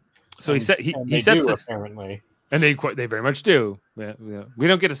 So he said he said apparently. And they very much do. Yeah. We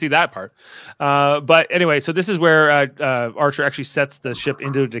don't get to see that part. But anyway, so this is where Archer actually sets the ship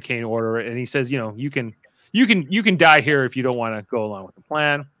into a decaying order, and he says, you can die here if you don't want to go along with the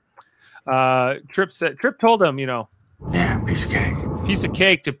plan. Trip told him, piece of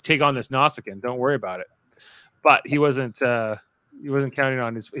cake to take on this Nausicaan. Don't worry about it. But he wasn't counting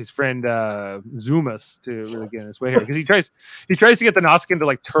on his friend Zumas to really get in his way here, because he tries to get the Nausicaan to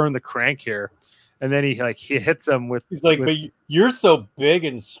like turn the crank here. And then he hits him with. He's like, but you're so big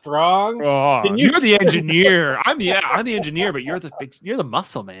and strong. Oh, you're the engineer. I'm the engineer, but you're the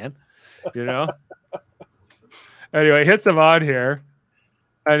muscle man. Anyway, hits him on here,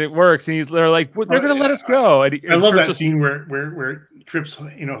 and it works. And they're like, they're going to let us go. And I love that scene where Trip's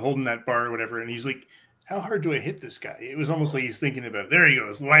holding that bar or whatever, and he's like, how hard do I hit this guy? It was almost like he's thinking about it. There he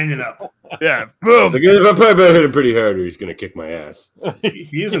goes, lining up. Yeah, boom. If I probably hit him pretty hard, or he's going to kick my ass.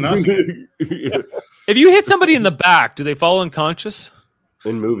 He is an awesome. If you hit somebody in the back, do they fall unconscious?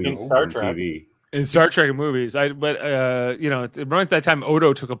 In movies, in Star Trek, TV. In Star Trek movies, it reminds that time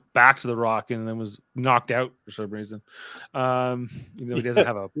Odo took a back to the rock and then was knocked out for some reason. He doesn't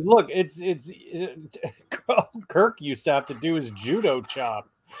have a look. Kirk used to have to do his judo chop.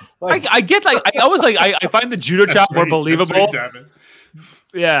 I get I find the judo chop more believable.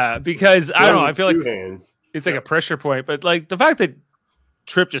 Yeah, because I don't know. I feel like it's like a pressure point, but like the fact that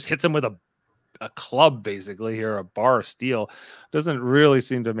Trip just hits him with a club basically here, a bar of steel, doesn't really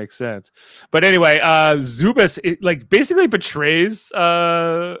seem to make sense. But anyway, Zubas basically betrays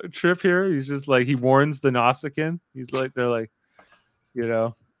Trip here. He's just like, he warns the Nausicaan. He's like, they're like, yeah,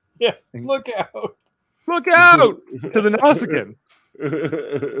 look out to the Nausicaan.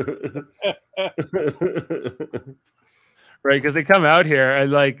 Right, because they come out here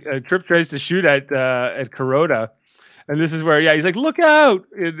and like Trip tries to shoot at Kuroda, and this is where he's like, look out,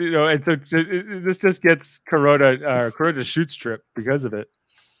 and so this just gets Kuroda shoots Trip because of it.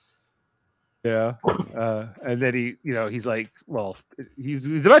 And then he's like, well,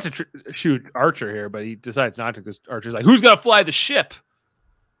 he's about to shoot Archer here, but he decides not to, because Archer's like, who's gonna fly the ship?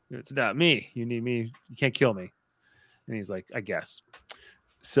 It's not me. You need me. You can't kill me. And he's like, I guess.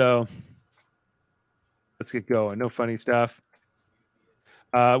 So Let's get going. No funny stuff.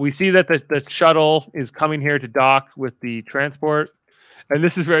 We see that the shuttle is coming here to dock with the transport. And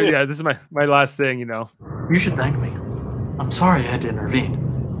this is this is my last thing, You should thank me. I'm sorry I had to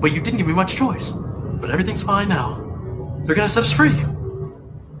intervene, but you didn't give me much choice. But everything's fine now. They're gonna set us free.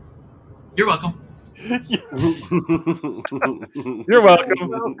 You're welcome. You're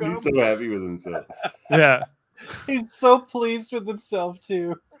welcome. He's so happy with himself. Yeah. He's so pleased with himself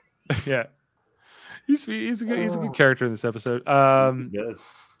too. Yeah. He's a good character in this episode. Yes.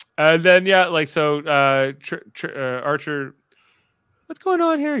 And then Archer, what's going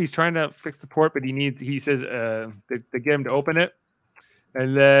on here? He's trying to fix the port, but he says they get him to open it.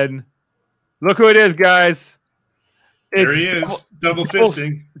 And then look who it is, guys. There he is, double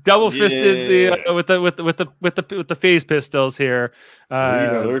fisting, fisted with the phase pistols here. Reed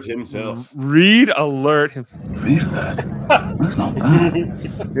Alert himself. Reed Alert himself. Reed Alert. That's not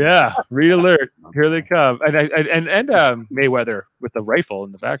bad. Yeah, Reed Alert. Here they come, and Mayweather with the rifle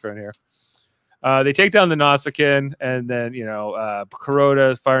in the background here. They take down the Nausicaan, and then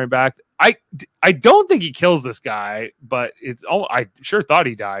Kuroda is firing back. I don't think he kills this guy, but I sure thought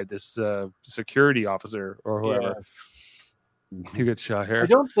he died. This security officer or whoever. Yeah. Who gets shot here? I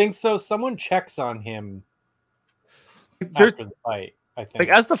don't think so. Someone checks on him after the fight, I think. Like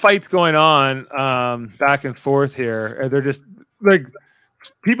as the fight's going on, back and forth here, and they're just like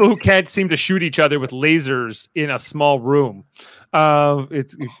people who can't seem to shoot each other with lasers in a small room.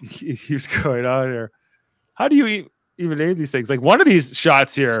 He's going on here. How do you even aim these things? Like one of these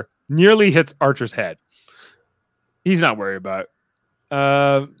shots here nearly hits Archer's head. He's not worried about it.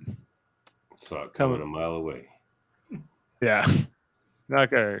 Saw it coming a mile away. Yeah, not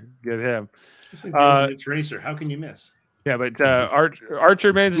gonna get him. It's like the Tracer. How can you miss? Yeah, but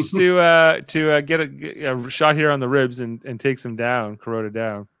Archer manages to get a shot here on the ribs and takes him down, Kuroda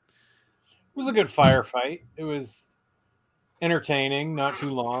down. It was a good firefight. It was entertaining, not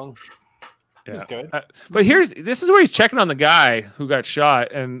too long. It was good. But this is where he's checking on the guy who got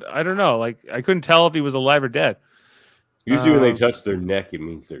shot, and I don't know, like I couldn't tell if he was alive or dead. Usually when they touch their neck, it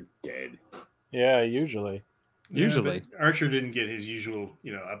means they're dead. Yeah, usually. Usually, Archer didn't get his usual,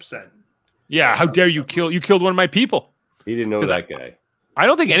 upset. Yeah, how dare you kill? You killed one of my people. He didn't know that guy. I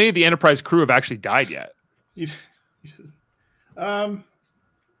don't think any of the Enterprise crew have actually died yet.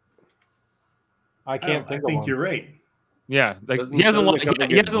 I can't think. I think you're right. Yeah, like he hasn't lost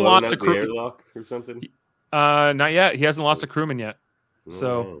a crew airlock or something. Not yet. He hasn't lost a crewman yet,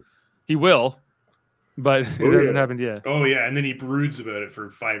 so he will, but it hasn't happened yet. Oh yeah, and then he broods about it for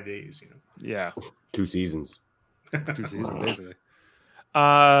 5 days. Yeah, 2 seasons. 2 seasons, basically.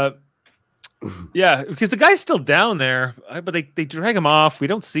 Yeah, because the guy's still down there, but they drag him off. We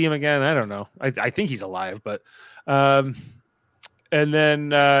don't see him again. I don't know. I think he's alive, but and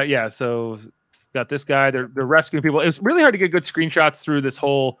then so got this guy. They're rescuing people. It was really hard to get good screenshots through this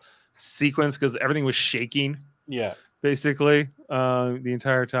whole sequence because everything was shaking. Yeah, basically the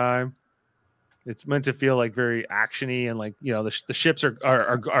entire time. It's meant to feel like very actiony and like the ships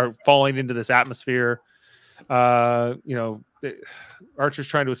are falling into this atmosphere. Archer's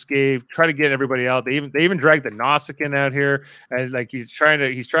trying to escape, try to get everybody out. They even drag the Nausicaan out here, and like he's trying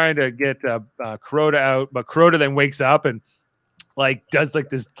to get Kuroda out, but Kuroda then wakes up and like does like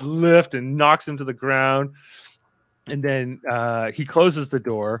this lift and knocks him to the ground, and then he closes the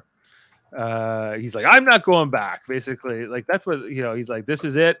door. He's like, I'm not going back. Basically, like that's what he's like. This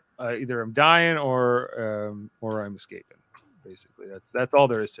is it. Either I'm dying or I'm escaping. Basically, that's all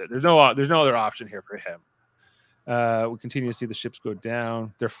there is to it. There's no other option here for him. We continue to see the ships go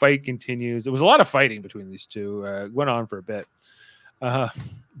down. Their fight continues. There was a lot of fighting between these two. It went on for a bit.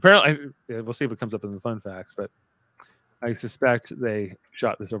 Apparently, we'll see if it comes up in the fun facts, but I suspect they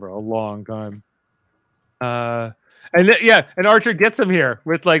shot this over a long time. And Archer gets him here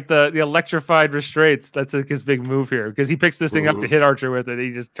with like the electrified restraints. That's like his big move here because he picks this thing up to hit Archer with it.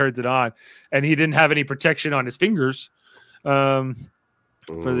 He just turns it on, and he didn't have any protection on his fingers for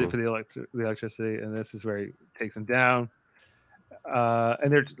the electricity. And this is where he takes him down.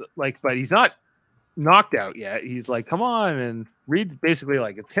 And they're like, but he's not knocked out yet. He's like, come on, and Reed basically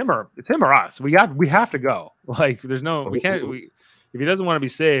like it's him or us. We have to go. Like there's no we can't if he doesn't want to be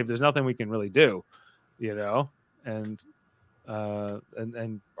saved, there's nothing we can really do. And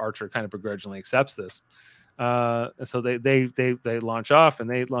Archer kind of begrudgingly accepts this. So they launch off and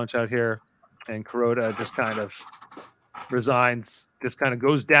they launch out here, and Kuroda just kind of resigns, just kind of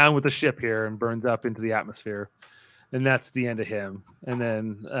goes down with the ship here and burns up into the atmosphere. And that's the end of him. And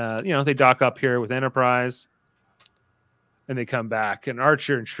then they dock up here with Enterprise, and they come back. And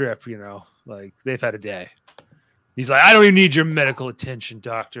Archer and Trip, like they've had a day. He's like, I don't even need your medical attention,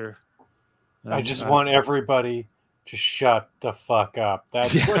 Doctor. I just want everybody to shut the fuck up.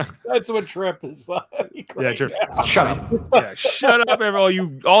 That's what Trip is like. Yeah, Trip. Shut up. Yeah, shut up, all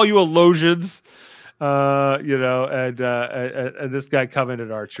you illusions. And this guy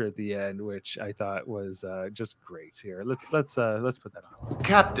commented Archer at the end, which I thought was just great. Here, let's put that on.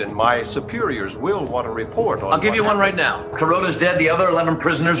 Captain, my superiors will want to report on. I'll give you one right now. Kuroda's dead. The other 11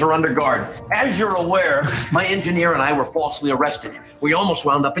 prisoners are under guard. As you're aware, my engineer and I were falsely arrested. We almost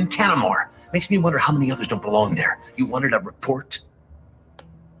wound up in Canamar. Makes me wonder how many others don't belong there. You wanted a report?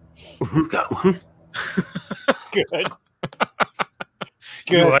 Go. That's good.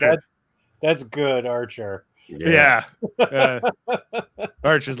 Good. That's good, Archer. Yeah.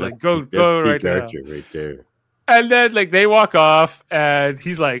 Archer's like, go right there. Archer right there. And then they walk off, and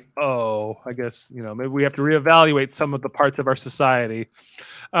he's like, "Oh, I guess maybe we have to reevaluate some of the parts of our society."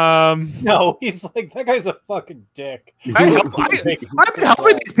 No, he's like, that guy's a fucking dick. I've been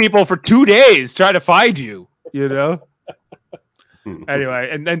helping these people for 2 days trying to find you. Anyway,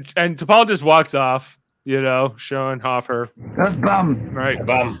 and T'Pol just walks off. Showing off her bum. Right,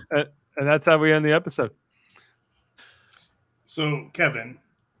 bum. And that's how we end the episode. So, Kevin,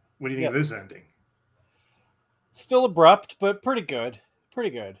 what do you think of this ending? Still abrupt, but pretty good. Pretty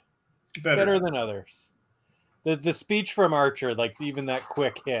good. Better than others. The speech from Archer, even that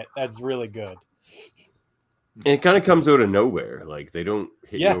quick hit, that's really good. And it kind of comes out of nowhere. They don't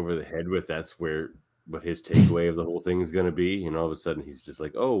hit you over the head with what his takeaway of the whole thing is going to be. And all of a sudden he's just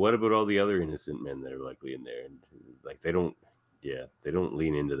like, oh, what about all the other innocent men that are likely in there? And they don't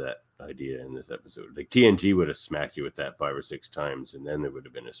lean into that idea in this episode. TNG would have smacked you with that 5 or 6 times, and then there would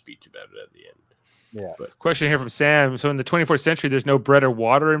have been a speech about it at the end. Yeah. But question here from Sam. So in the 24th century, there's no bread or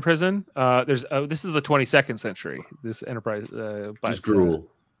water in prison. This is the 22nd century. This Enterprise, just drool.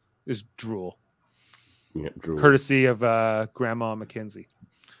 Is drool. Yeah, drool. Courtesy of Grandma Mackenzie.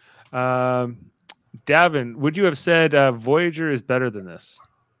 Davin, would you have said Voyager is better than this?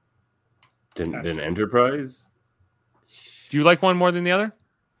 Than Enterprise? Do you like one more than the other?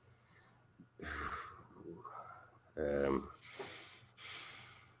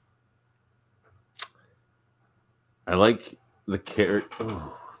 I like the character.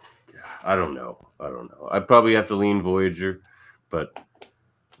 Oh, I don't know. I'd probably have to lean Voyager, but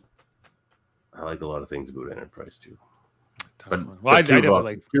I like a lot of things about Enterprise too. But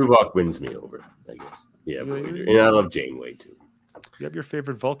Tuvok wins me over, I guess. Yeah, Voyager. And I love Janeway too. You have your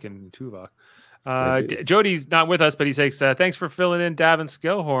favorite Vulcan, Tuvok. Jody's not with us, but he says, thanks for filling in Davin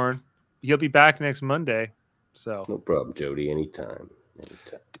Skellhorn. He'll be back next Monday. So no problem, Jody. Anytime.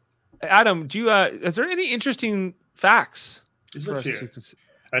 Adam, do you is there any interesting facts? There's actually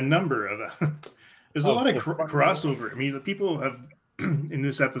a number of there's a lot of crossover. I mean, the people have in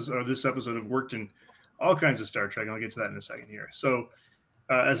this episode have worked in all kinds of Star Trek, and I'll get to that in a second here. So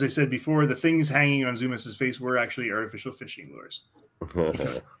as I said before, the things hanging on Zumas's face were actually artificial fishing lures.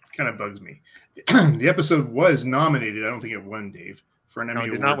 Kind of bugs me. The episode was nominated. I don't think it won, Dave, for an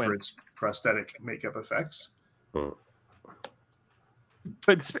Emmy Award for its prosthetic makeup effects. But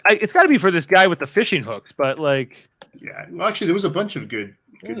it's got to be for this guy with the fishing hooks. But yeah, well, actually, there was a bunch of good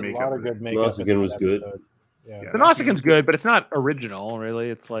makeup. A lot of good makeup. Nausicaan was good. Yeah, the Nausicaan's good, but it's not original, really.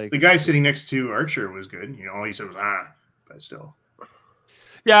 It's the guy sitting next to Archer was good. All he said was but still.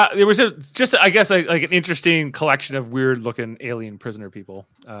 Yeah, there was just I guess like an interesting collection of weird looking alien prisoner people.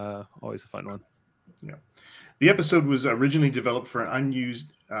 Always a fun one. Yeah, the episode was originally developed for an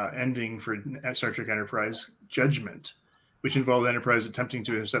unused ending for Star Trek Enterprise, Judgment, which involved Enterprise attempting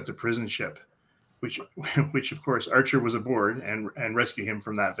to intercept a prison ship, which of course Archer was aboard and rescue him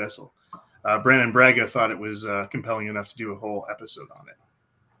from that vessel. Brandon Braga thought it was compelling enough to do a whole episode on it.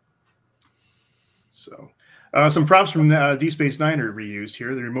 So, some props from Deep Space Nine are reused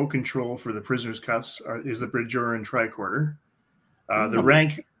here. The remote control for the prisoner's cuffs is the Bajoran tricorder. The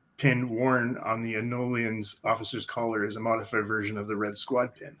rank pin worn on the Enolian's officer's collar is a modified version of the Red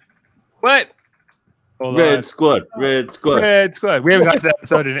Squad pin. What? Red Squad. We haven't got to that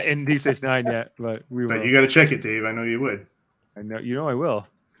episode in Deep Space Nine yet, but we will. But you got to check it, Dave. I know you would. I know. I will.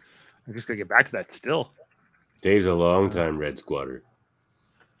 I'm just gonna get back to that still. Dave's a long time Red Squadder.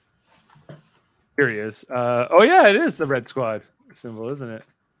 Here he is. Oh yeah, it is the Red Squad symbol, isn't it?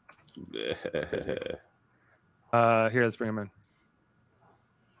 Here, let's bring him in.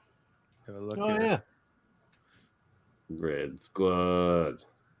 Have a look here. Yeah. Red Squad.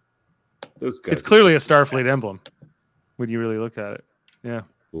 Those guys. It's clearly a Starfleet emblem when you really look at it. Yeah.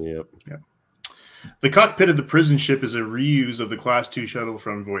 Yep. Yeah. The cockpit of the prison ship is a reuse of the Class 2 shuttle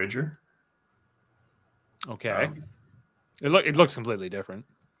from Voyager. Okay. It looks completely different.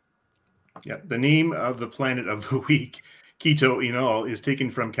 Yeah. The name of the planet of the week keto is taken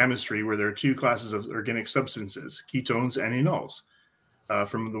from chemistry, where there are two classes of organic substances, ketones and enols,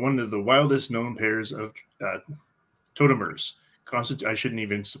 from one of the wildest known pairs of tautomers. I shouldn't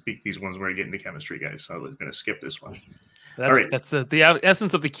even speak these ones where I get into chemistry, guys. So I'm going to skip this one. That's the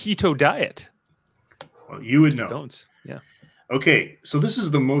essence of the keto diet. Well, you would know. Don't. Yeah. Okay, so this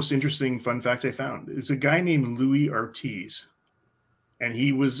is the most interesting fun fact I found. It's a guy named Louis Ortiz, and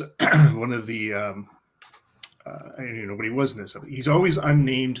he was one of the I don't even know what he was in this. He's always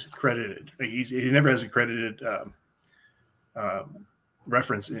unnamed credited. He never has a credited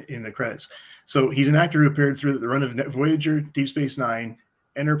reference in the credits. So he's an actor who appeared through the run of Voyager, Deep Space Nine,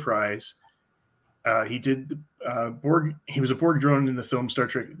 Enterprise. He did Borg. He was a Borg drone in the film Star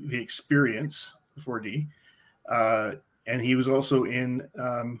Trek: The Experience, 4D, and he was also in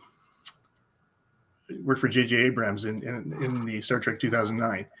worked for J.J. Abrams in the Star Trek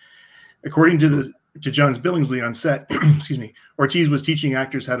 2009. According to Johns Billingsley on set, excuse me, Ortiz was teaching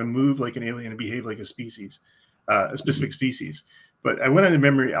actors how to move like an alien and behave like a specific species. But I went on to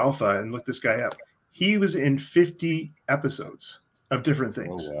Memory Alpha and looked this guy up. He was in 50 episodes of different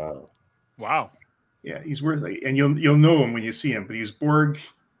things. Oh, wow. Yeah, he's worth it. And you'll know him when you see him. But he was Borg.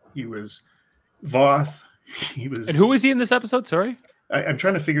 He was Voth. He was. And who was he in this episode? Sorry? I'm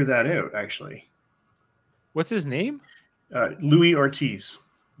trying to figure that out, actually. What's his name? Louis Ortiz.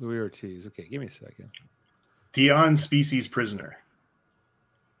 Louis Ortiz. Okay, give me a second. Dion Species Prisoner.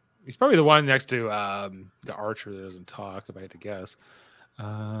 He's probably the one next to the Archer that doesn't talk, if I had to guess.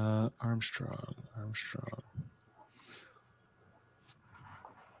 Armstrong.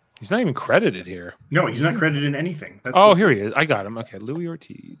 He's not even credited here. No, he's not credited in anything. Here he is. I got him. Okay, Louis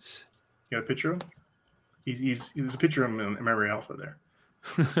Ortiz. You got a picture of him? There's a picture of him in Memory Alpha there.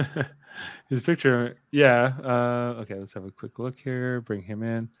 His picture, yeah. Okay, let's have a quick look here. Bring him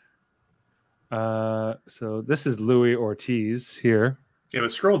in. So this is Louis Ortiz here. Yeah,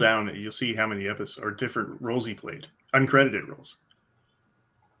 but scroll down and you'll see how many episodes or different roles he played. Uncredited roles.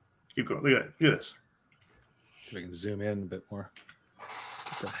 Keep going. Look at this. We can zoom in a bit more.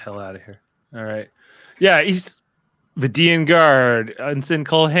 Get the hell out of here. All right. Yeah, he's Vidian Guard, Ensign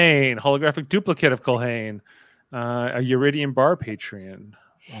Culhane, holographic duplicate of Culhane, a Uridian Bar Patron,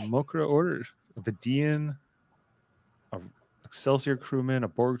 a Mokra Order, a Vidian, a Excelsior crewman, a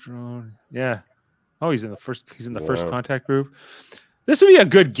Borg drone. Yeah. Oh, he's in the first contact group. This would be a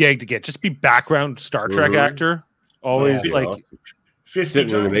good gig to get. Just be background Star Trek actor. Always like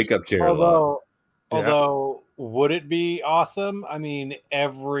sitting in the makeup chair. Although, would it be awesome? I mean,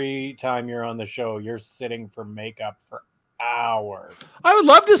 every time you're on the show, you're sitting for makeup for hours. I would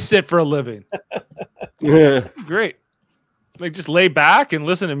love to sit for a living. Yeah, great. Like just lay back and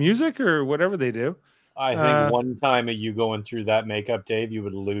listen to music or whatever they do. I think one time of you going through that makeup, Dave, you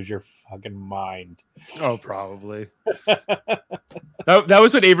would lose your fucking mind. Oh, probably. that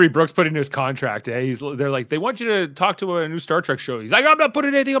was what Avery Brooks put into his contract. They're like, they want you to talk to a new Star Trek show. He's like, I'm not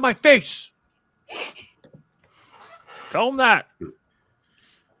putting anything on my face. Tell him that.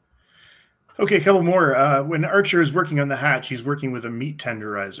 Okay, a couple more. When Archer is working on the hatch, he's working with a meat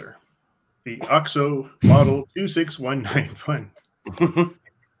tenderizer, the OXO model 26191.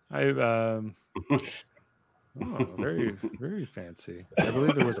 Very, very fancy. I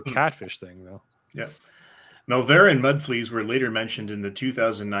believe there was a catfish thing, though. Yeah. Melvera and Mudfleas were later mentioned in the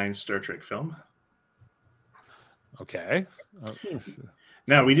 2009 Star Trek film. Okay.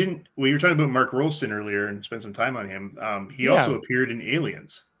 Now, we were talking about Mark Rolston earlier and spent some time on him. He also appeared in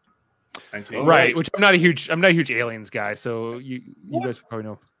Aliens. Right, which I'm not a huge Aliens guy, so you guys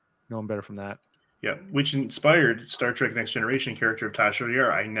probably know him better from that. Yeah, which inspired Star Trek Next Generation character of Tasha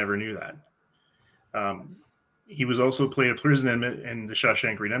Yar. I never knew that. He was also played a prison inmate in the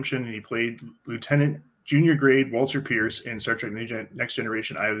Shawshank Redemption, and he played Lieutenant Junior Grade Walter Pierce in Star Trek Next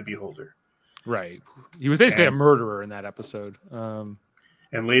Generation: Eye of the Beholder. Right. He was basically a murderer in that episode. And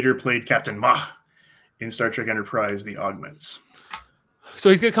later played Captain Mach in Star Trek Enterprise: The Augments. So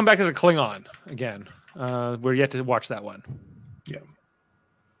he's going to come back as a Klingon again. We're yet to watch that one. Yeah.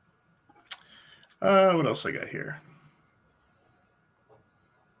 What else I got here?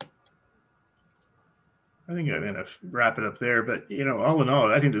 I think I'm going to wrap it up there. But, all in all,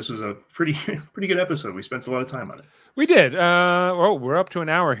 I think this was a pretty good episode. We spent a lot of time on it. We did. We're up to an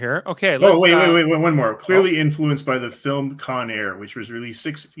hour here. Okay. Wait. One more. Clearly influenced by the film Con Air, which was released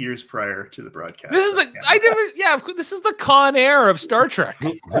 6 years prior to the broadcast. This is this is the Con Air of Star Trek.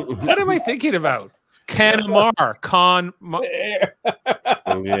 What am I thinking about? Canamar. Con Air.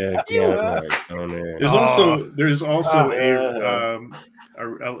 There's also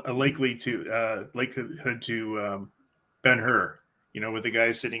a likelihood to Ben-Hur, with the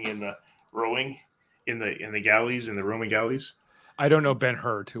guy sitting in the rowing in the galleys, in the Roman galleys? I don't know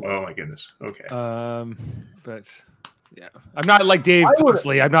Ben-Hur too well. Oh my goodness. Okay. But yeah, I'm not like Dave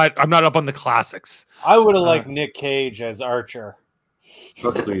Huxley. I'm not up on the classics. I would have liked Nick Cage as Archer.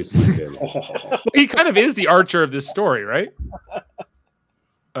 Huxley's He kind of is the Archer of this story, right?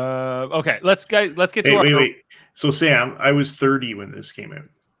 Okay, let's get to wait. So Sam, I was 30 when this came out.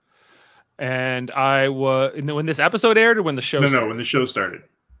 And I was when this episode aired, or when the show? No, when the show started.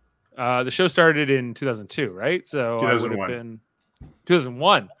 The show started in 2002, right? So 2001. I would have been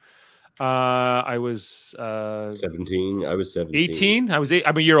 2001. I was 17. I was 17. 18.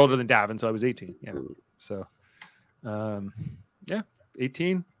 I'm a year older than Davin, so I was 18. Yeah. So,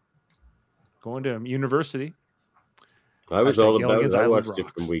 18. Going to university. I was all about it. I watched it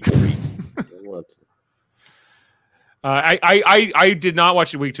from week to week. I did not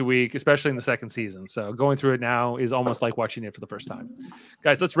watch it week to week, especially in the second season. So going through it now is almost like watching it for the first time.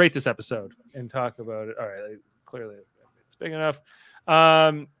 Guys, let's rate this episode and talk about it. All right, clearly it's big enough.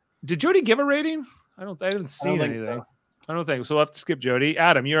 Did Jody give a rating? I haven't seen anything. So. I don't think so. We'll have to skip Jody.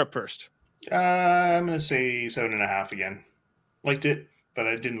 Adam, you're up first. I'm gonna say 7.5 again. Liked it, but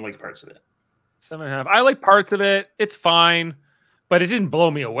I didn't like parts of it. 7.5. I like parts of it. It's fine, but it didn't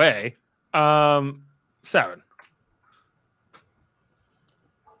blow me away. 7. 7.5.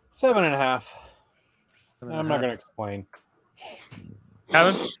 I'm not going to explain.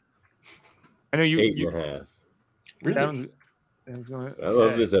 Kevin? I know you. 8.5. Really? I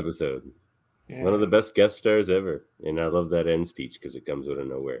love this episode. Yeah. One of the best guest stars ever. And I love that end speech because it comes out of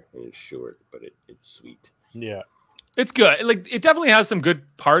nowhere. And it's short, but it's sweet. Yeah. It's good. Like, it definitely has some good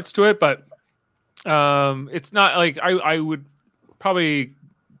parts to it, but it's not like I would probably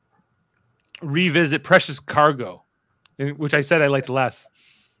revisit Precious Cargo, which I said I liked less.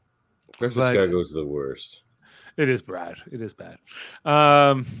 Precious Cargo is the worst. It is bad.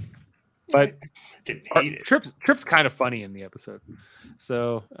 But Trip's kind of funny in the episode,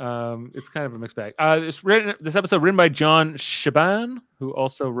 so it's kind of a mixed bag. This episode written by John Shaban, who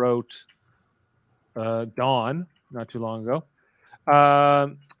also wrote Dawn not too long ago.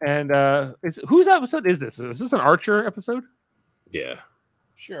 Whose episode is this? Is this an Archer episode? Yeah,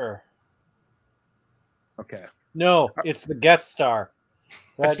 sure. Okay. No, it's the guest star.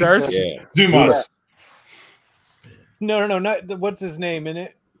 That stars? Yeah. Zumas. No, not what's his name in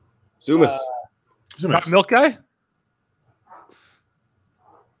it? Zumas. Got milk guy?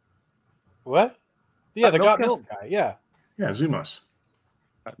 What? Yeah, the got milk guy. Yeah. Yeah, Zumas.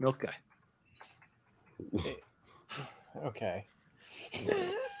 Got milk guy. Okay.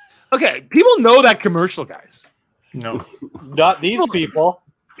 Okay, people know that commercial, guys. No. Not these people.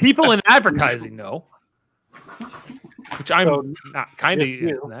 People in advertising know. Which I'm not kind of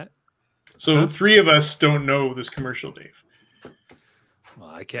in that. So 3 of us don't know this commercial, Dave. Well,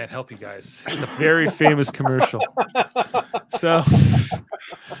 I can't help you guys. It's a very famous commercial. So,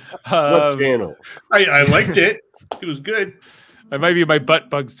 what channel? I liked it. It was good. It might be my butt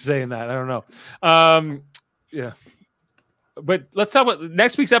bugs saying that. I don't know. Yeah. But let's talk about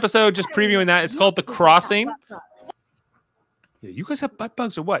next week's episode, just previewing that. It's called The Crossing. Yeah, you guys have butt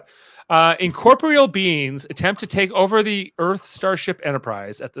bugs or what? Incorporeal beings attempt to take over the Earth Starship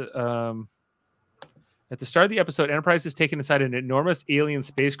Enterprise. At the start of the episode, Enterprise is taken inside an enormous alien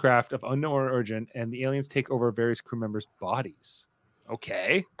spacecraft of unknown origin, and the aliens take over various crew members' bodies.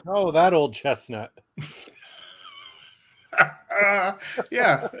 Okay. Oh, that old chestnut.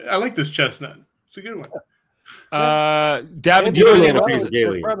 Yeah, I like this chestnut. It's a good one. Davin,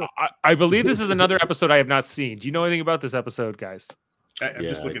 I believe this is another episode I have not seen. Do you know anything about this episode, guys? I'm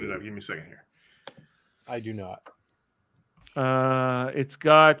just looking it up. Give me a second here. I do not. It's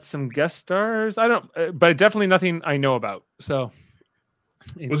got some guest stars. I don't, but definitely nothing I know about. So,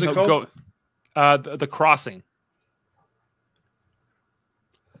 what's it called? The Crossing.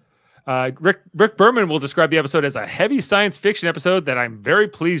 Rick Berman will describe the episode as a heavy science fiction episode that I'm very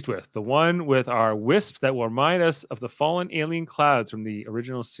pleased with. The one with our wisps that will remind us of the fallen alien clouds from the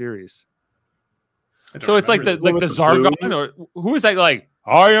original series. So it's like the Zargon, or who is that? Like,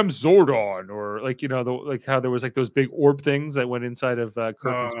 I am Zordon, or like, you know, like how there was like those big orb things that went inside of Kirk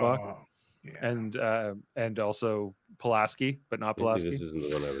and Spock, yeah. And also Pulaski, but not Pulaski. This isn't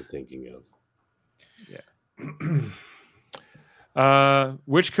the one I was thinking of. Yeah.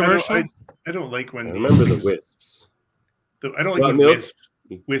 Which commercial? I don't like when I remember the wisps. I don't like when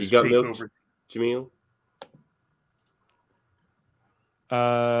wisps got take milk, over. Jamil?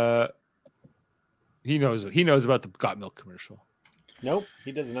 He knows about the Got Milk commercial. Nope,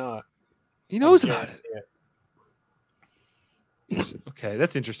 he does not. He knows about it. Okay,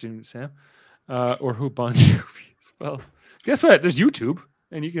 that's interesting, Sam. Or who Bon Jovi as well. Guess what? There's YouTube.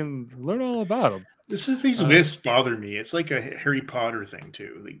 and you can learn all about them. These lists bother me. It's like a Harry Potter thing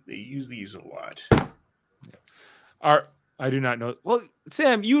too. They use these a lot. I do not know. Well,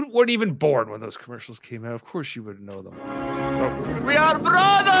 Sam, you weren't even born when those commercials came out. Of course, you would know them. We are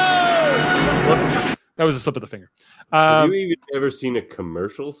brothers. That was a slip of the finger. Have you even ever seen a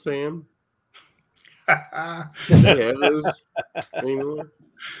commercial, Sam? Do they have those anymore?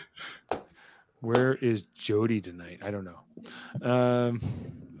 Where is Jody tonight? I don't know.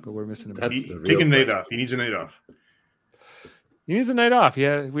 But we're missing him. Take a night off. He needs a night off. He needs a night off.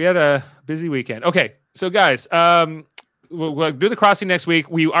 Yeah, we had a busy weekend. Okay, so guys, we'll do the crossing next week.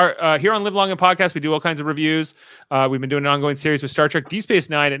 We are here on Live Long and Podcast. We do all kinds of reviews. We've been doing an ongoing series with Star Trek Deep Space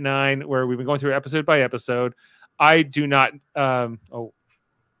Nine at 9, where we've been going through episode by episode. I do not. We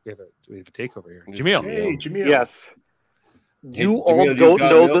have a takeover here. Jamil. Hey, Jamil. Yes. You all don't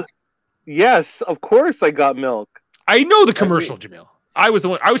know the. Yes, of course I got milk. I know the commercial, Jamil. I was the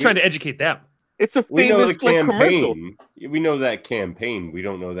one. I was trying to educate them. It's a famous commercial. We know that campaign. We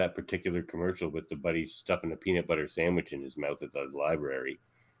don't know that particular commercial with the buddy stuffing a peanut butter sandwich in his mouth at the library.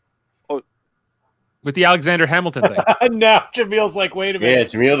 Oh, with the Alexander Hamilton thing. Now Jamil's like, wait a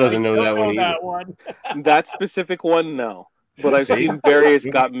minute. Yeah, Jamil doesn't know that one either. That specific one, no. But I've seen various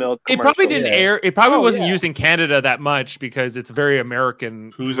got milk. It probably didn't air. It probably wasn't used in Canada that much because it's very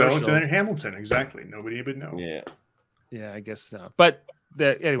American. Who's Alexander Hamilton? Exactly. Nobody would know. Yeah. Yeah, I guess so. But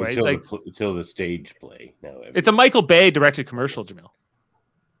anyway, until the stage play. Now it's a Michael Bay directed commercial, Jamil.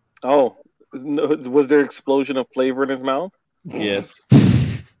 Oh, was there explosion of flavor in his mouth? Yes.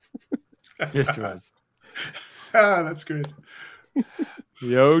 Yes, it was. That's good.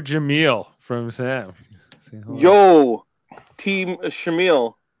 Yo, Jamil from Sam. Yo, Team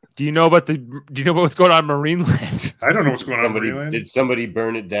Shamil. Do you know about what's going on in Marineland? I don't know what's going on in Marineland. Did somebody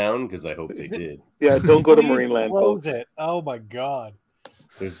burn it down? Because I hope they did. Yeah, don't go to Marineland. Close it. Oh my God.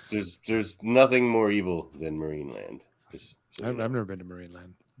 There's nothing more evil than Marineland. I've never been to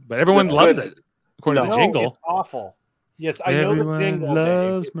Marineland, but everyone loves it. According to the jingle, it's awful. Yes, I know the jingle.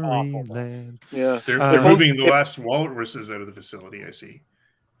 Loves Marineland. Yeah, they're moving the last walruses out of the facility. I see.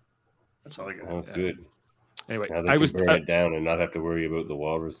 That's all I got. Oh, good. Anyway, now they can burn it down and not have to worry about the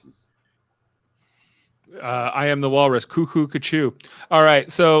walruses. I am the walrus. Cuckoo, kachoo. All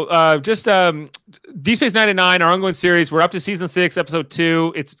right. So just Deep Space 9 our ongoing series. We're up to season 6, episode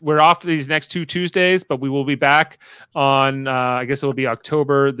 2. We're off these next 2 Tuesdays, but we will be back on. I guess it will be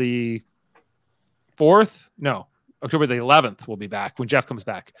October the 4th. No, October the 11th. We'll be back when Jeff comes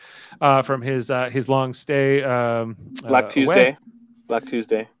back from his long stay. Black Tuesday. Away. Black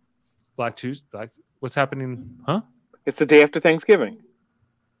Tuesday. Black Tuesday. What's happening? Huh? It's the day after Thanksgiving.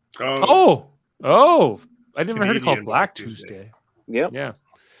 Oh, I never heard it called Black Tuesday. Yep. Yeah.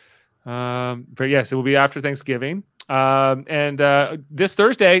 But yes, it will be after Thanksgiving. And this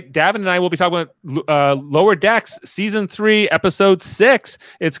Thursday, Davin and I will be talking about Lower Decks Season 3, Episode 6.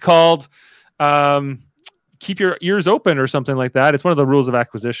 It's called Keep Your Ears Open or something like that. It's one of the rules of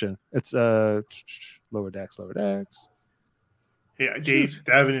acquisition. It's Lower Decks. Yeah, Dave,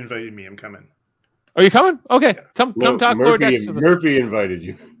 Davin invited me. I'm coming. Are you coming? Okay, come talk Lower Decks. Murphy invited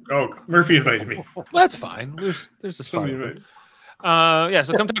you. Oh, Murphy invited me. Well, that's fine. There's a spot.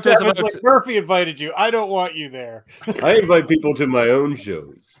 So come talk to us about Murphy invited you. I don't want you there. I invite people to my own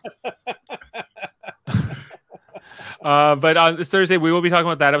shows. But on this Thursday, we will be talking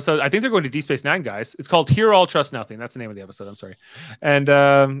about that episode. I think they're going to Deep Space Nine, guys. It's called Hear All, Trust Nothing. That's the name of the episode. I'm sorry, and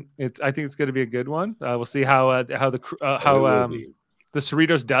I think it's going to be a good one. We'll see how the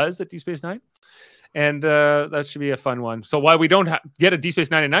Cerritos does at Deep Space Nine. And that should be a fun one. So while we don't get a Deep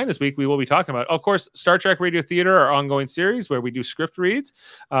Space 9 this week, we will be talking about, of course, Star Trek Radio Theater, our ongoing series where we do script reads.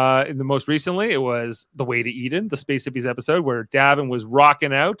 In the most recently, it was The Way to Eden, the Space Hippies episode, where Davin was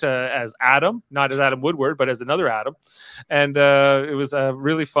rocking out as Adam, not as Adam Woodward, but as another Adam. And it was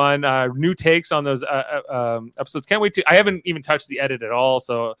really fun. New takes on those episodes. Can't wait to. I haven't even touched the edit at all.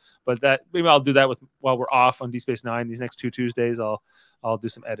 But maybe I'll do that while we're off on Deep Space 9 these next 2 Tuesdays. I'll do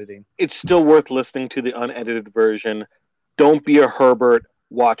some editing. It's still worth listening to the unedited version. Don't be a Herbert.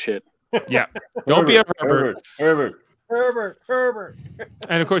 Watch it. Yeah. Don't be a Herbert. Herbert.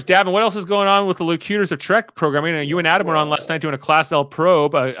 And of course, Davin, what else is going on with the Locutors of Trek programming? And you and Adam were on last night doing a Class L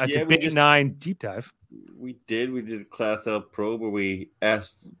probe, a Debate 9 deep dive. We did a Class L probe where we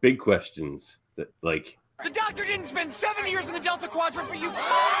asked big questions that, like, the Doctor didn't spend 7 years in the Delta Quadrant for you to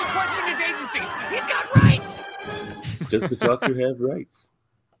question his agency. He's got rights. Does the Doctor have rights?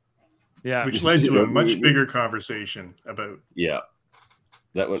 Yeah, which led to a much bigger conversation about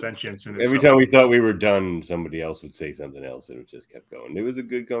that was sentience. Every time we thought we were done, somebody else would say something else, and it just kept going. It was a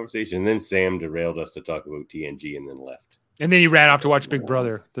good conversation. And then Sam derailed us to talk about TNG, and then left. And then he ran off to watch Big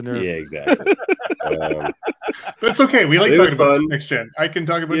Brother. The nerve. Yeah, exactly. That's okay. We like talking about next gen. I can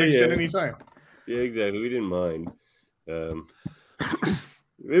talk about next gen anytime. Yeah, exactly. We didn't mind. It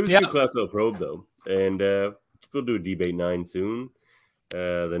was a good Class L probe though, and we'll do a Debate 9 soon.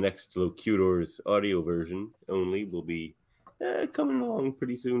 The next Locutors audio version only will be coming along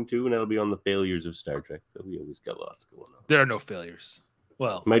pretty soon too, and that'll be on the failures of Star Trek. So we always got lots going on. There are no failures.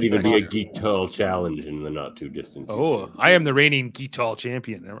 Well, might even be a Geek Tall challenge in the not too distant future. Oh, I am the reigning Geek Tall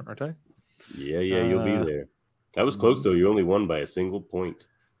champion, aren't I? Yeah, you'll be there. That was close though. You only won by a single point.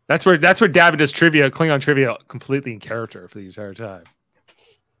 That's where David does trivia, Klingon trivia, completely in character for the entire time.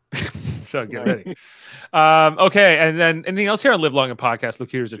 So get ready. Okay, and then anything else here on Live Long and Podcast?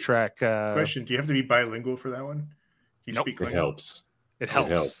 Locutors of Trek. Question: do you have to be bilingual for that one? Do you nope. speak It helps. It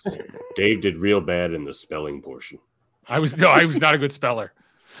helps. Dave did real bad in the spelling portion. I was not a good speller.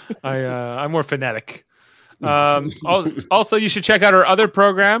 I'm more phonetic. Also, you should check out our other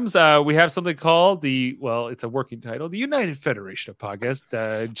programs. We have something called it's a working title, the United Federation of Podcasts.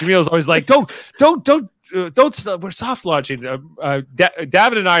 Jamil's always like, don't, we're soft launching.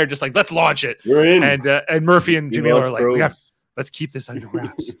 David and I are just like, let's launch it. We're in. And Murphy and Jamil are like, let's keep this under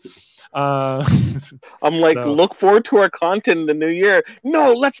wraps. I'm like, look forward to our content in the new year.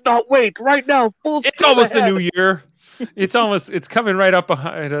 No, let's not wait. Right now, it's almost the new year. It's coming right up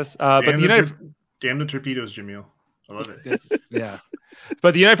behind us. But the United. Damn the torpedoes, Jamil. I love it. Yeah.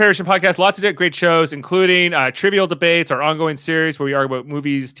 But the United Federation Podcast, lots of great shows, including Trivial Debates, our ongoing series where we argue about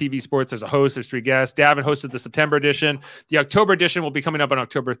movies, TV, sports. There's a host, there's 3 guests. Davin hosted the September edition. The October edition will be coming up on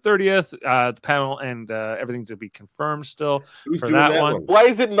October 30th. The panel and everything's to be confirmed still for that one. Why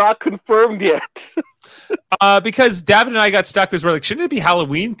is it not confirmed yet? Because Davin and I got stuck because we're like, shouldn't it be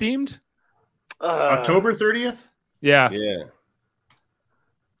Halloween themed? October 30th? Yeah.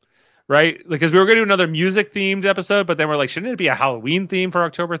 Right? Because we were going to do another music themed episode, but then we're like, shouldn't it be a Halloween theme for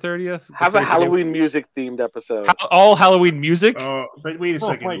October 30th? Have a Halloween music themed episode. All Halloween music? But wait a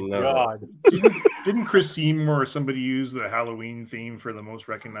second. Oh my God. Didn't Chris Seymour or somebody use the Halloween theme for the most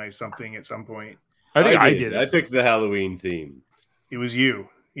recognized something at some point? I think I did. I picked the Halloween theme. It was you.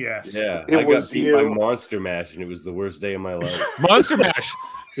 Yes. Yeah. I got beat by Monster Mash, and it was the worst day of my life. Monster Mash.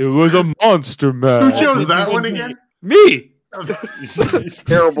 It was a Monster Mash. Who chose that one again? Me.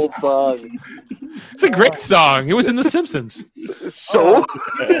 Terrible song. It's a great song. It was in The Simpsons. So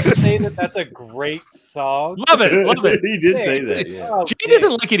you just say that's a great song. Love it. He did say that. Yeah. Jane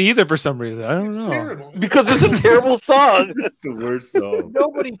doesn't like it either for some reason. I don't know. Terrible. Because it's a terrible song. It's the worst song.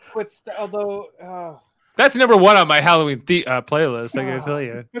 Nobody puts although. That's number 1 on my Halloween playlist. I gotta tell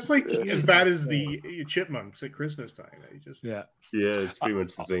you, it's like as bad as the Chipmunks at Christmas time. Yeah, it's pretty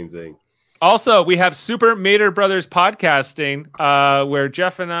much the same thing. Also, we have Super Mater Brothers podcasting, where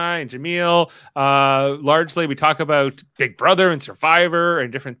Jeff and I and Jamil, largely we talk about Big Brother and Survivor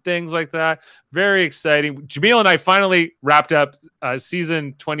and different things like that. Very exciting. Jamil and I finally wrapped up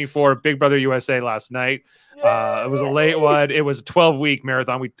season 24 Big Brother USA last night. It was a late one. It was a 12-week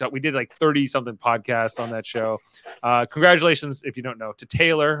marathon. We did like 30-something podcasts on that show. Congratulations, if you don't know, to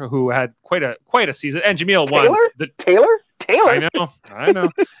Taylor, who had quite a season, and Jamil won. Taylor. I know.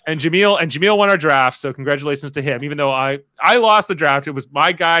 And Jamil won our draft, so congratulations to him. Even though I lost the draft, it was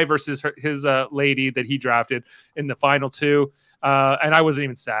my guy versus his lady that he drafted in the final 2, and I wasn't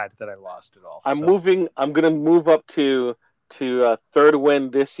even sad that I lost at all. I'm going to move up to 3rd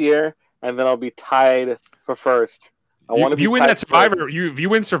win this year, and then I'll be tied for 1st. If you win that Survivor, if you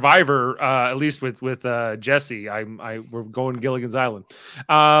win Survivor, at least with Jesse, we're going Gilligan's Island.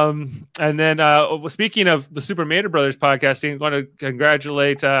 And then speaking of the Super Mater Brothers podcasting, I want to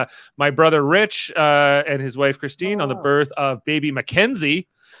congratulate my brother Rich and his wife Christine on the birth of baby Mackenzie,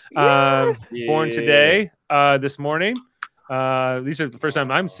 born today, this morning. These are the first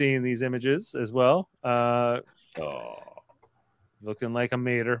time I'm seeing these images as well. Looking like a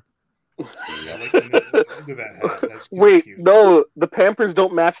mater. Yeah, look at that hat. That's Wait, cute. No, the Pampers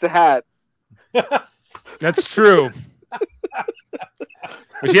don't match the hat. That's true.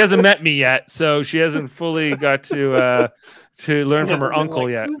 But she hasn't met me yet, so she hasn't fully got to learn from her uncle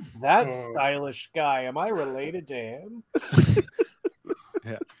yet. Who's that stylish guy? Am I related to him?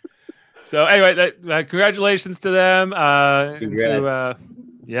 Yeah. So anyway, congratulations to them. Congrats.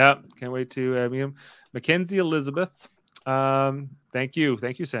 Can't wait to meet him. Mackenzie Elizabeth. Thank you,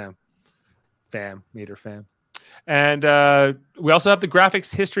 Sam. Mater fam. And we also have the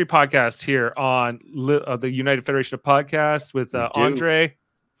Graphics History Podcast here on the United Federation of Podcasts with Andre.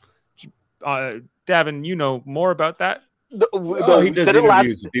 Davin, you know more about that? He does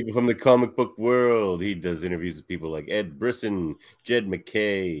interviews with people from the comic book world. He does interviews with people like Ed Brisson, Jed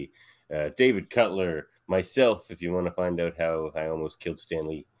McKay, David Cutler, myself, if you want to find out how I almost killed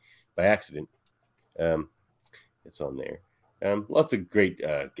Stanley by accident, it's on there. Lots of great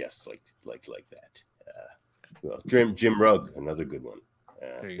guests like that. Jim Rugg, another good one.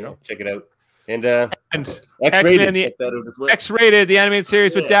 There you go. Check it out. And X-Men, X-Rated, the animated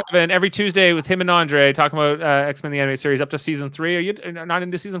series with Davin every Tuesday with him and Andre talking about X-Men, the animated series up to season 3. Are you not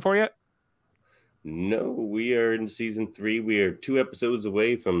into season 4 yet? No, we are in season 3. We are 2 episodes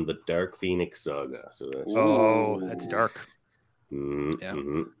away from the Dark Phoenix saga. So that's dark. Mm-hmm.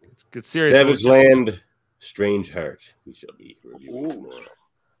 Yeah, it's a good series. Savage Land, Strange Heart. We shall be reviewing tomorrow.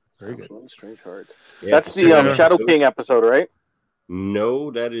 Very good. Strange Heart. Yeah, that's the Shadow King episode, right?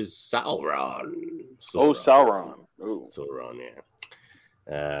 No, that is Sauron. Sauron. Oh, Sauron.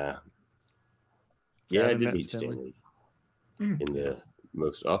 Yeah. Yeah, I did meet Stanley in the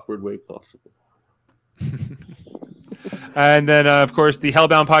most awkward way possible. And then, of course, the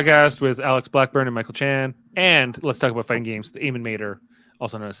Hellbound podcast with Alex Blackburn and Michael Chan. And Let's Talk About Fighting Games, the Eamon Mater,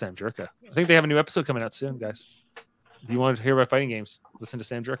 also known as Sam Jerka. I think they have a new episode coming out soon, guys. If you want to hear about fighting games, listen to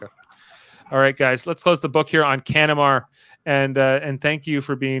Sam Jerka. All right, guys, let's close the book here on Canamar. And thank you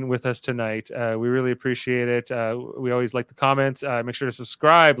for being with us tonight. We really appreciate it. We always like the comments. Make sure to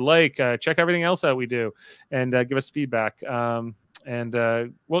subscribe, check everything else that we do, and give us feedback. Well,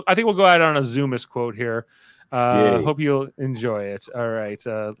 I think we'll go out on a Zoomis quote here. Hope you'll enjoy it. All right,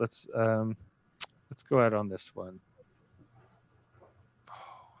 let's go out on this one. Oh,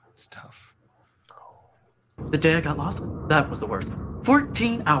 it's tough. The day I got lost, that was the worst.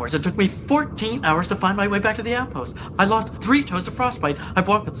 14 hours. It took me 14 hours to find my way back to the outpost. I lost 3 toes to frostbite. I've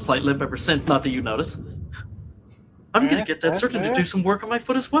walked with a slight limp ever since, not that you notice. I'm gonna get that surgeon to do some work on my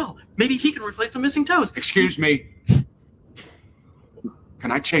foot as well. Maybe he can replace the missing toes. Excuse me.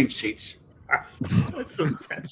 Can I change seats? That's the best.